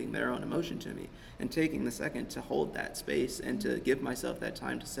communicating their own emotion to me, and taking the second to hold that space and to give myself that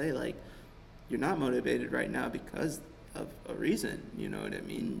time to say, like, you're not motivated right now because of a reason, you know what I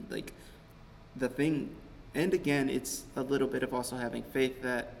mean? Like the thing, and again, it's a little bit of also having faith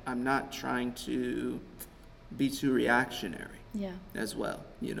that I'm not trying to be too reactionary as well.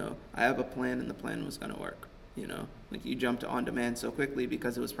 I have a plan and the plan was going to work. Like you jumped on demand so quickly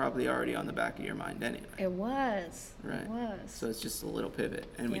because it was probably already on the back of your mind anyway. It was. Right. It was. So it's just a little pivot.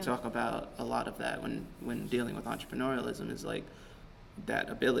 And we talk about a lot of that when dealing with entrepreneurialism, is like that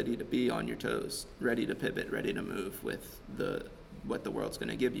ability to be on your toes, ready to pivot, ready to move with what the world's going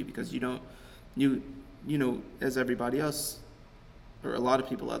to give you, because you as everybody else, or a lot of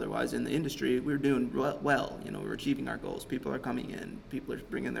people otherwise in the industry, we're doing well. You know, we're achieving our goals. People are coming in. People are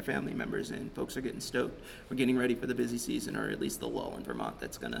bringing their family members in. Folks are getting stoked. We're getting ready for the busy season, or at least the lull in Vermont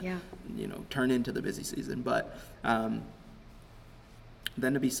that's going to, you know, turn into the busy season. But then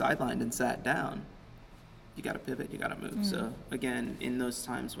to be sidelined and sat down, you got to pivot, you got to move. So again, in those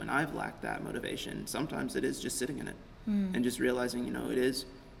times when I've lacked that motivation, sometimes it is just sitting in it and just realizing, you know,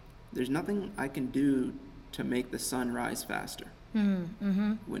 there's nothing I can do to make the sun rise faster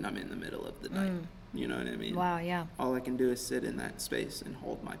when I'm in the middle of the night. You know what I mean? Wow, yeah. All I can do is sit in that space and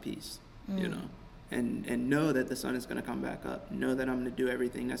hold my peace, you know, and know that the sun is going to come back up. Know that I'm going to do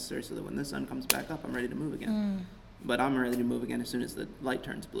everything necessary so that when the sun comes back up, I'm ready to move again. But I'm ready to move again as soon as the light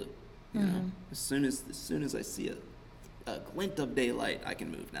turns blue. You know, as soon as I see a glint of daylight, I can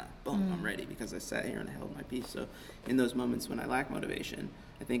move now. Boom, I'm ready because I sat here and I held my peace. So in those moments when I lack motivation,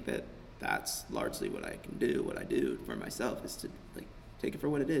 I think that's largely what I can do. What I do for myself is to like take it for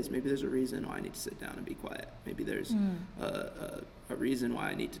what it is. Maybe there's a reason why I need to sit down and be quiet. Maybe there's a reason why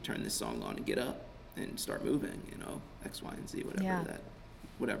I need to turn this song on and get up and start moving. You know, X, Y, and Z,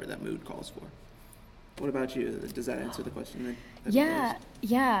 whatever that mood calls for. What about you? Does that answer the question? Yeah.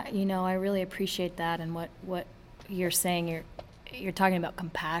 You know, I really appreciate that, and what you're saying. You're talking about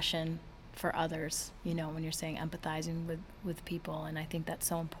compassion for others. You know, when you're saying empathizing with people, and I think that's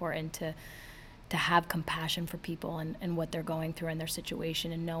so important to have compassion for people and what they're going through in their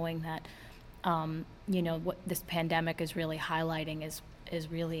situation, and knowing that, you know, what this pandemic is really highlighting is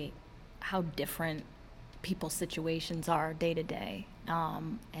really how different people's situations are day to day,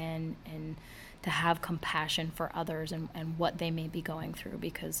 and to have compassion for others and what they may be going through,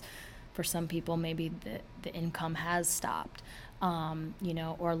 because for some people maybe the income has stopped, you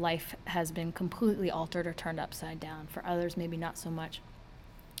know, or life has been completely altered or turned upside down. For others, maybe not so much.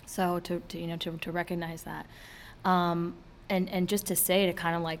 So to recognize that, and just to say, to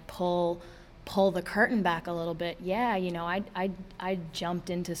kind of like pull the curtain back a little bit. Yeah, you know, I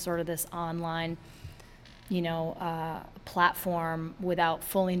jumped into sort of this online, you know, platform without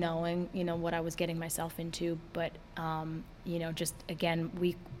fully knowing, you know, what I was getting myself into. But, you know, just again,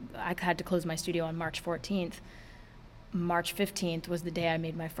 I had to close my studio on March 14th. March 15th was the day I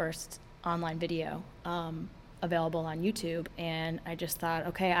made my first online video available on YouTube. And I just thought,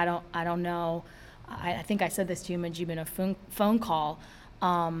 okay, I don't know. I think I said this to you, Majib, in a phone call.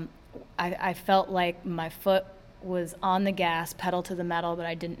 I felt like my foot was on the gas, pedal to the metal, but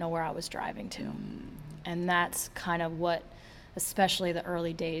I didn't know where I was driving to. And that's kind of what, especially the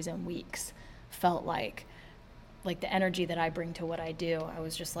early days and weeks, felt like the energy that I bring to what I do. I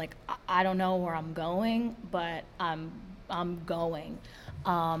was just like, I don't know where I'm going, but I'm going.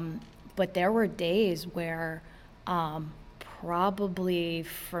 But there were days where, probably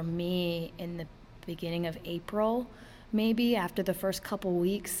for me in the beginning of April, maybe after the first couple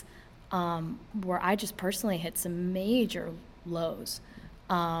weeks, where I just personally hit some major lows.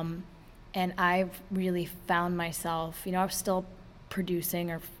 And I've really found myself, you know, I was still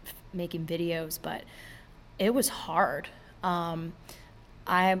producing or making videos, but it was hard.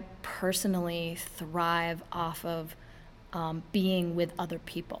 I personally thrive off of being with other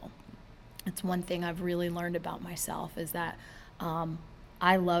people. It's one thing I've really learned about myself, is that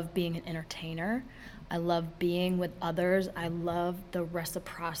I love being an entertainer. I love being with others. I love the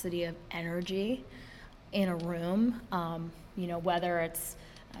reciprocity of energy in a room, you know, whether it's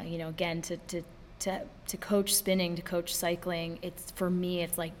you know, again, to coach spinning, to coach cycling, it's, for me,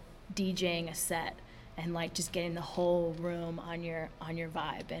 it's like DJing a set and like just getting the whole room on your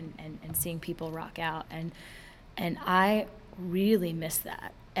vibe and seeing people rock out. And I really miss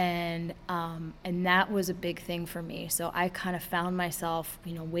that. And that was a big thing for me. So I kind of found myself,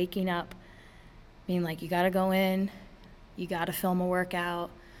 you know, waking up being like, you got to go in, you got to film a workout,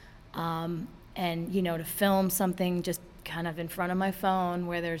 and, you know, to film something just kind of in front of my phone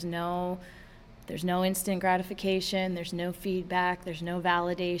where there's no instant gratification, there's no feedback, there's no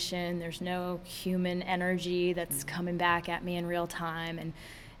validation, there's no human energy that's coming back at me in real time. And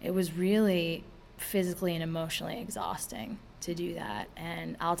it was really physically and emotionally exhausting to do that.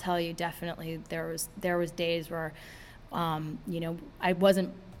 And I'll tell you, definitely there was days where, you know, I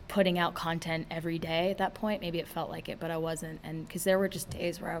wasn't putting out content every day at that point. Maybe it felt like it, but I wasn't. And because there were just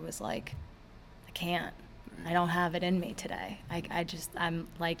days where I was like, I don't have it in me today. I'm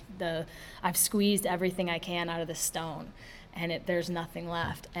like I've squeezed everything I can out of the stone, and there's nothing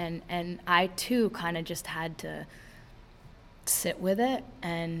left. And I too kind of just had to sit with it,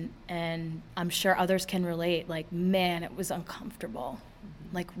 and I'm sure others can relate. Like, man, it was uncomfortable,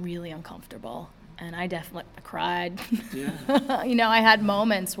 like really uncomfortable. And I definitely cried. Yeah. You know, I had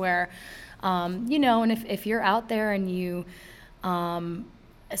moments where, you know, and if you're out there and you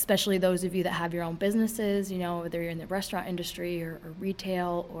Especially those of you that have your own businesses, whether you're in the restaurant industry or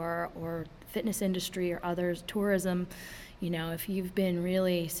retail or fitness industry or others, tourism, if you've been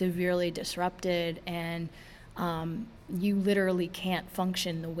really severely disrupted and you literally can't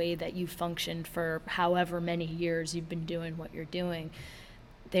function the way that you functioned for however many years you've been doing what you're doing,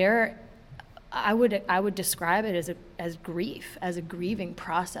 I would describe it as grief, as a grieving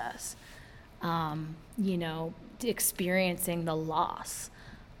process. Experiencing the loss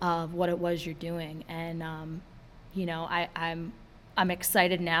of what it was you're doing, and I'm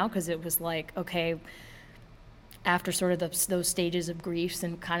excited now because it was like, okay, after sort of those stages of griefs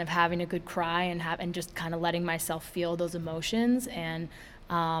and kind of having a good cry and just kind of letting myself feel those emotions, and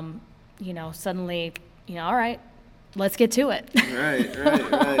suddenly, all right, let's get to it.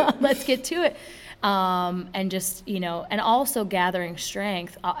 Right. Let's get to it. And just, and also gathering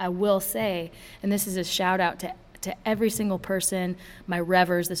strength, I will say, and this is a shout out to every single person, my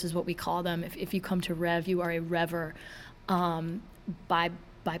revers, this is what we call them. If you come to Rev, you are a rever. By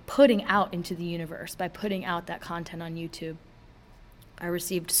putting out into the universe, by putting out that content on YouTube, I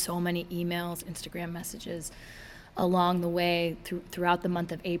received so many emails, Instagram messages along the way throughout the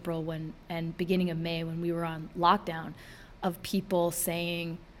month of April and beginning of May when we were on lockdown, of people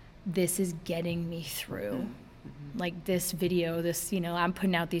saying, this is getting me through. Mm-hmm. Like this video, I'm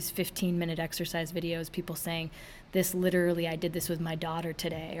putting out these 15-minute exercise videos, people saying, this literally, I did this with my daughter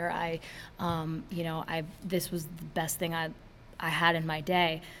today, or this was the best thing I had in my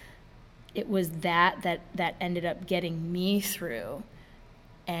day. It was that ended up getting me through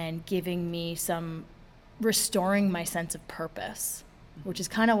and giving me restoring my sense of purpose, which is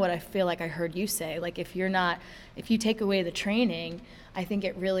kind of what I feel like I heard you say. Like if you take away the training, I think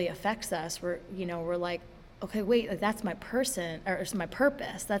it really affects us. We're like, okay, wait, like that's my person, or it's my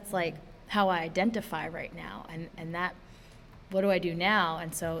purpose. That's like how I identify right now. And that, what do I do now?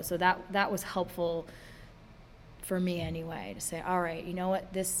 And so that was helpful for me anyway, to say, all right, you know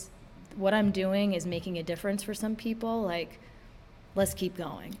what I'm doing is making a difference for some people. Like, let's keep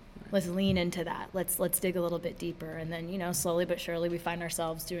going. Let's lean into that. Let's dig a little bit deeper. And then, slowly but surely we find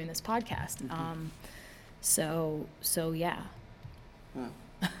ourselves doing this podcast. Mm-hmm. So yeah. Wow.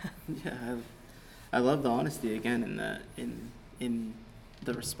 Yeah. I love the honesty again in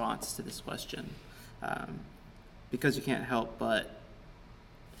the response to this question. Because you can't help but,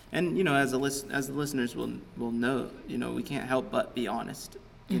 and as the listeners will know, we can't help but be honest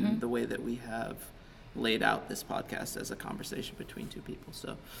in mm-hmm. the way that we have laid out this podcast as a conversation between two people.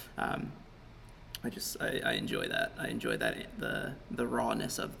 So I enjoy that. I enjoy that, the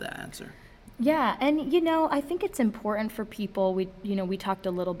rawness of the answer. Yeah, and I think it's important for people. We talked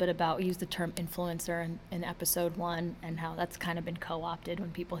a little bit about, used the term influencer in episode 1, and how that's kind of been co-opted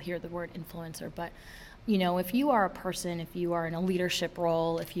when people hear the word influencer. But if you are a person, if you are in a leadership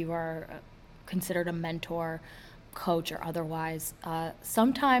role, if you are considered a mentor, coach, or otherwise,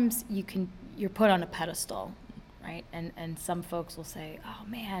 sometimes you're put on a pedestal, right? And some folks will say, oh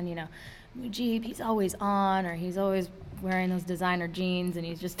man, Mujib, he's always on, or he's always wearing those designer jeans and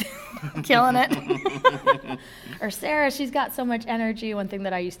he's just killing it. Or Sarah, she's got so much energy. One thing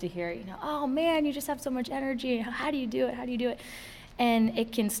that I used to hear, oh man, you just have so much energy. How do you do it? And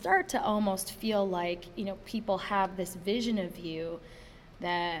it can start to almost feel like, people have this vision of you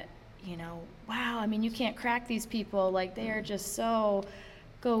that, wow, I mean, you can't crack these people. Like, they are just so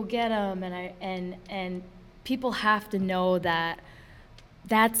go get them. And people have to know that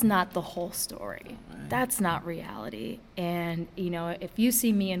that's not the whole story. Right. That's not reality. And, if you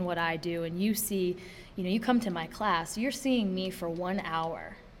see me and what I do, and you see, you come to my class, you're seeing me for 1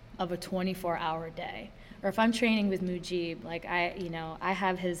 hour of a 24-hour day. Or if I'm training with Mujib, like I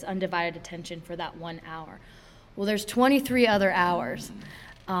have his undivided attention for that 1 hour. Well, there's 23 other hours.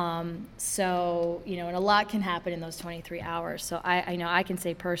 So, and a lot can happen in those 23 hours. So I know I can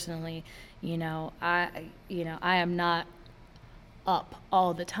say personally, I am not up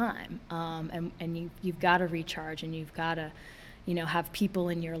all the time. And you've got to recharge, and you've got to, have people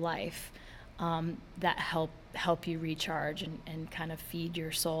in your life that help you recharge and kind of feed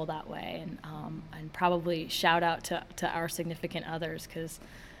your soul that way. And probably shout out to our significant others, because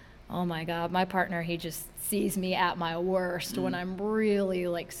oh my God, my partner, he just sees me at my worst when I'm really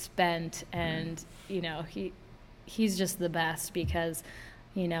like spent, and he's just the best, because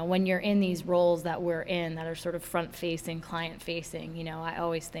when you're in these roles that we're in that are sort of front facing, client facing, I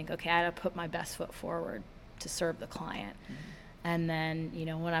always think, okay, I got to put my best foot forward to serve the client. Mm-hmm. And then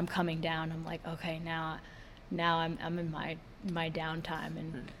when I'm coming down, I'm like, okay, now I'm in my downtime,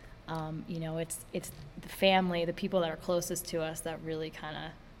 and it's the family, the people that are closest to us, that really kind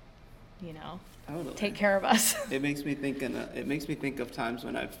of Totally. take care of us. It makes me think of times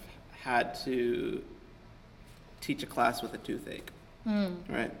when I've had to teach a class with a toothache,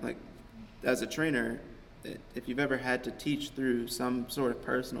 right? Like, as a trainer, if you've ever had to teach through some sort of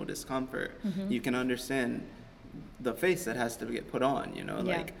personal discomfort, you can understand the face that has to get put on,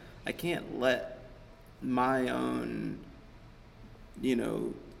 like, I can't let my own,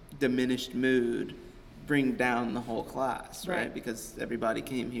 diminished mood bring down the whole class, right? Because everybody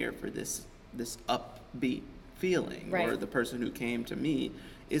came here for this upbeat feeling, or the person who came to me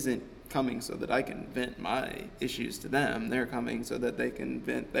isn't coming so that I can vent my issues to them. They're coming so that they can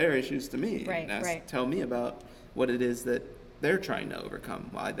vent their issues to me. And tell me about what it is that they're trying to overcome,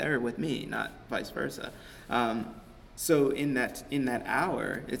 why they're with me, not vice versa. So in that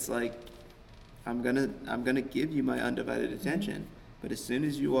hour, it's like, I'm gonna give you my undivided attention, but as soon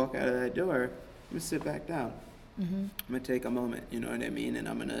as you walk out of that door, I'm gonna sit back down. I'm gonna take a moment, you know what I mean? And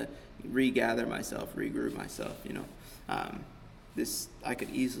I'm gonna regather myself, regroup myself, I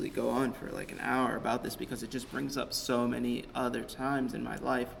could easily go on for like an hour about this, because it just brings up so many other times in my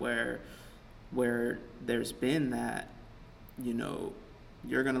life where there's been that,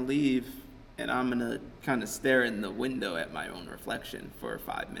 you're gonna leave and I'm gonna kind of stare in the window at my own reflection for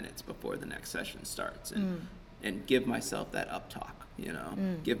 5 minutes before the next session starts, and give myself that up talk,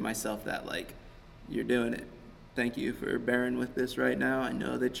 give myself that, like, you're doing it. Thank you for bearing with this right now. I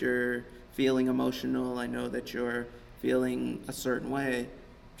know that you're feeling emotional. I know that you're feeling a certain way.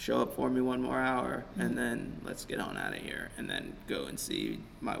 Show up for me one more hour, and then let's get on out of here, and then go and see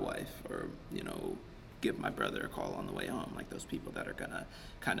my wife, or, give my brother a call on the way home, like those people that are gonna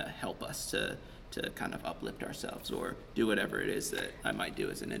kind of help us to kind of uplift ourselves, or do whatever it is that I might do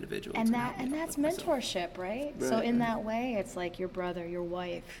as an individual. And that's mentorship, right? So in that way, it's like your brother, your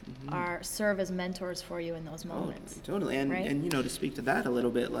wife serve as mentors for you in those moments. Totally. And to speak to that a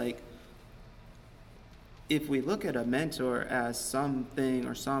little bit, like, if we look at a mentor as something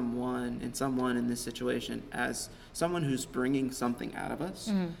or someone in this situation as someone who's bringing something out of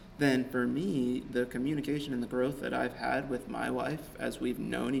us, then for me, the communication and the growth that I've had with my wife as we've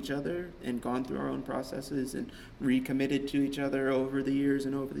known each other and gone through our own processes and recommitted to each other over the years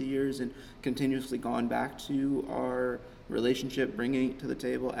and continuously gone back to our relationship, bringing it to the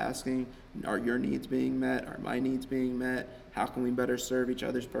table, asking, are your needs being met? Are my needs being met? How can we better serve each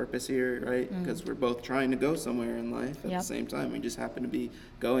other's purpose here, right? Because we're both trying to go somewhere in life at the same time. We just happen to be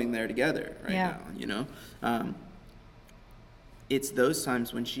going there together now, it's those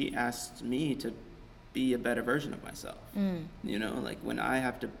times when she asks me to be a better version of myself. Like, when I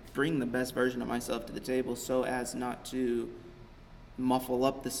have to bring the best version of myself to the table so as not to muffle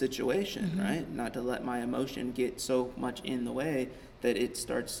up the situation, right? Not to let my emotion get so much in the way that it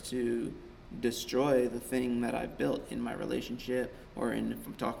starts to destroy the thing that I've built in my relationship, or if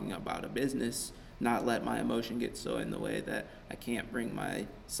I'm talking about a business, not let my emotion get so in the way that I can't bring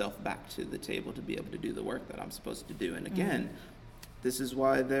myself back to the table to be able to do the work that I'm supposed to do. And again, this is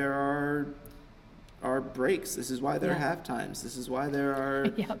why there are breaks. This is why there are half times. This is why there are,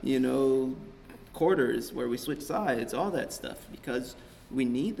 quarters where we switch sides, all that stuff, because we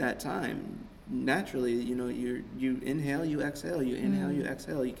need that time. Naturally, you inhale, you exhale, you inhale, you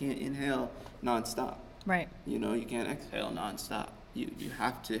exhale. You can't inhale nonstop. Right. You can't exhale nonstop. You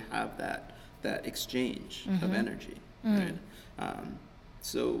have to have that exchange of energy. Right?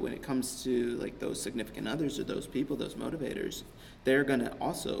 So when it comes to, like, those significant others or those people, those motivators, they're gonna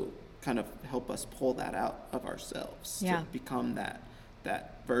also kind of help us pull that out of ourselves to become that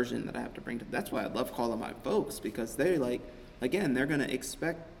version that I have to bring to. That's why I love calling my folks, because they're like, again, they're gonna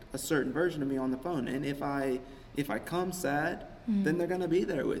expect a certain version of me on the phone, and if I come sad, then they're gonna be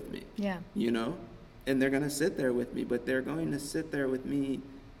there with me. And they're gonna sit there with me, but they're going to sit there with me,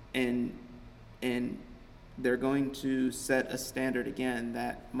 and they're going to set a standard again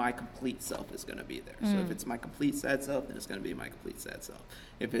that my complete self is going to be there. So if it's my complete sad self, then it's going to be my complete sad self.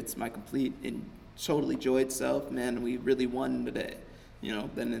 If it's my complete and totally joyed self, man, we really won today,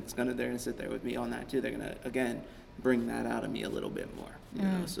 then they're going to sit there with me on that too. They're going to, again, bring that out of me a little bit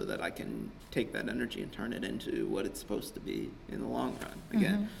more, so that I can take that energy and turn it into what it's supposed to be in the long run.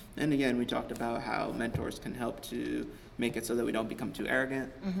 Again, and again, we talked about how mentors can help to make it so that we don't become too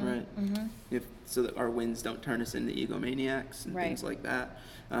arrogant, right? So that our wins don't turn us into egomaniacs and things like that.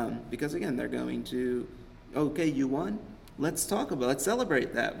 Because again, they're going to, okay, you won. Let's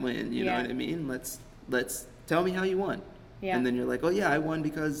celebrate that win. You know what I mean? Let's tell me how you won. And then you're like, oh yeah, I won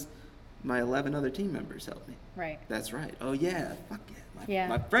because my 11 other team members helped me. Right. That's right. Oh yeah, fuck yeah.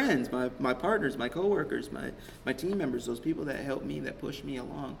 My friends, my partners, my coworkers, my team members, those people that help me, that push me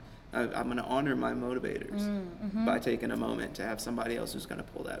along, I'm going to honor my motivators by taking a moment to have somebody else who's going to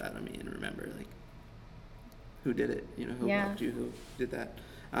pull that out of me and remember, like, who did it, you know, who helped you, who did that.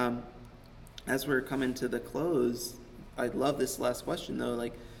 As we're coming to the close, I love this last question though,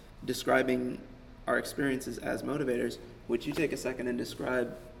 like describing our experiences as motivators. Would you take a second and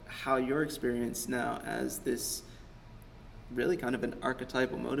describe how your experience now as this really kind of an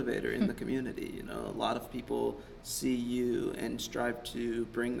archetypal motivator in the community? You know, a lot of people see you and strive to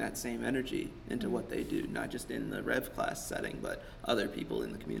bring that same energy into what they do, not just in the Rev class setting, but other people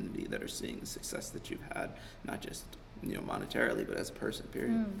in the community that are seeing the success that you've had, not just, you know, monetarily, but as a person,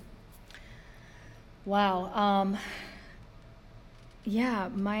 period. Wow. Yeah,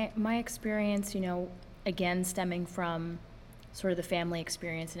 my experience, you know, again, stemming from sort of the family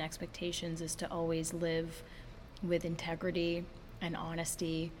experience and expectations, is to always live with integrity and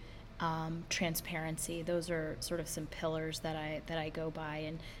honesty, transparency. Those are sort of some pillars that I go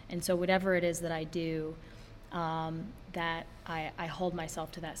by, and so whatever it is that I do, that I hold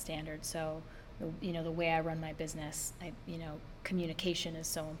myself to that standard. So, you know, the way I run my business, you know, communication is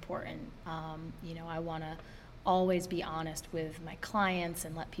so important. You know, I want to always be honest with my clients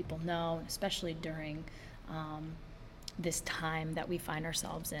and let people know, especially during this time that we find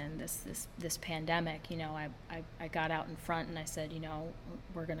ourselves in, this pandemic. You know, I got out in front and I said, you know,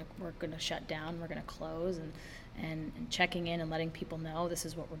 we're gonna shut down, we're gonna close, and checking in and letting people know this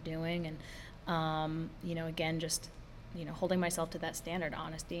is what we're doing, and you know, again, just, you know, holding myself to that standard: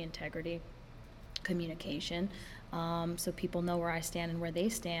 honesty, integrity, communication, so people know where I stand and where they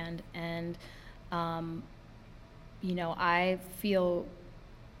stand. And you know, I feel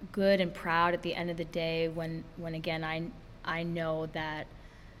good and proud at the end of the day when again I know that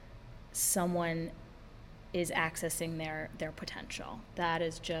someone is accessing their potential. That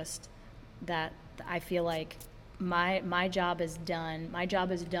is just that I feel like my job is done. My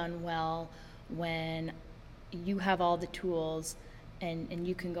job is done well when you have all the tools and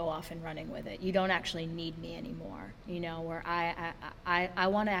you can go off and running with it. You don't actually need me anymore. You know, where I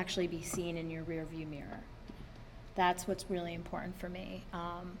want to actually be seen in your rearview mirror. That's what's really important for me.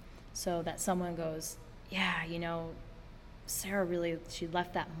 So that someone goes, yeah, you know, Sarah really, she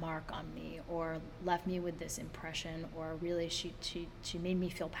left that mark on me, or left me with this impression, or really she made me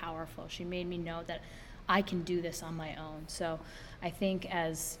feel powerful. She made me know that I can do this on my own. So I think,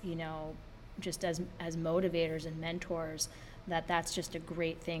 as, you know, just as motivators and mentors, that's just a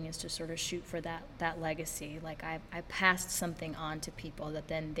great thing, is to sort of shoot for that legacy. Like I passed something on to people that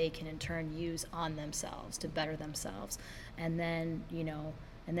then they can in turn use on themselves to better themselves. And then, you know,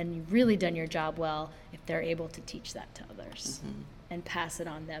 and then you've really done your job well if they're able to teach that to others and pass it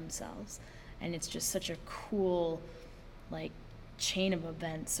on themselves. And it's just such a cool, like, chain of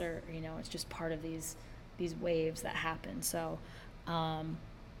events, or, you know, it's just part of these waves that happen. So,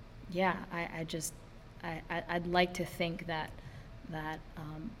 yeah, I'd like to think that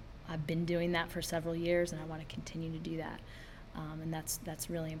I've been doing that for several years, and I want to continue to do that. And that's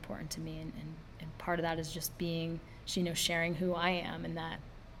really important to me. And part of that is just being, you know, sharing who I am and that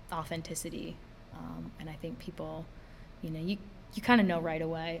authenticity. And I think people, you know, you kind of know right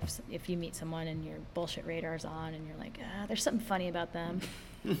away if you meet someone and your bullshit radar's on and you're like, there's something funny about them.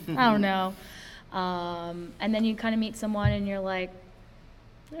 I don't know. And then you kind of meet someone and you're like,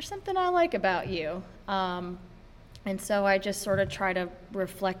 there's something I like about you. And so I just sort of try to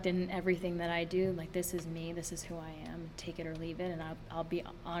reflect in everything that I do, like, this is me, this is who I am, take it or leave it, and I'll be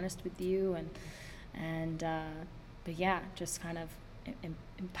honest with you. But yeah, just kind of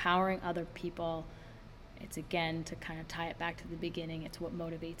empowering other people. It's, again, to kind of tie it back to the beginning, it's what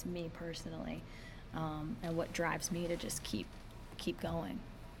motivates me personally, and what drives me to just keep going.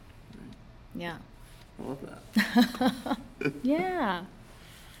 Yeah. I love that. Yeah.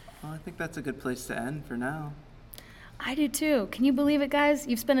 Well, I think that's a good place to end for now. I do too. Can you believe it, guys?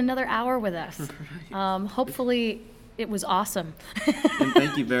 You've spent another hour with us. Right. Hopefully it was awesome. And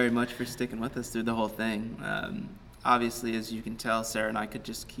thank you very much for sticking with us through the whole thing. Obviously, as you can tell, Sarah and I could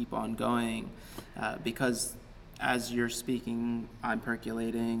just keep on going because as you're speaking, I'm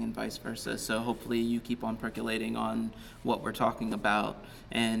percolating and vice versa. So hopefully you keep on percolating on what we're talking about,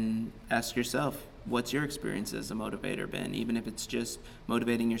 and ask yourself, what's your experience as a motivator been? Even if it's just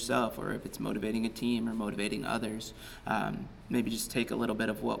motivating yourself, or if it's motivating a team or motivating others. Maybe just take a little bit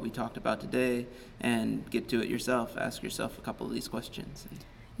of what we talked about today and get to it yourself. Ask yourself a couple of these questions.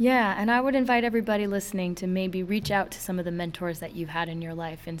 Yeah, and I would invite everybody listening to maybe reach out to some of the mentors that you've had in your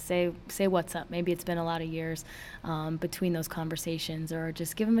life and say what's up. Maybe it's been a lot of years between those conversations, or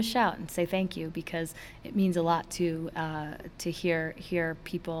just give them a shout and say thank you, because it means a lot to hear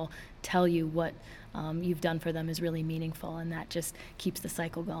people tell you what you've done for them is really meaningful, and that just keeps the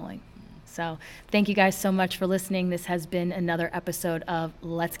cycle going. So thank you guys so much for listening. This has been another episode of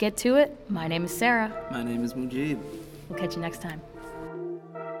Let's Get to It. My name is Sarah. My name is Mujib. We'll catch you next time.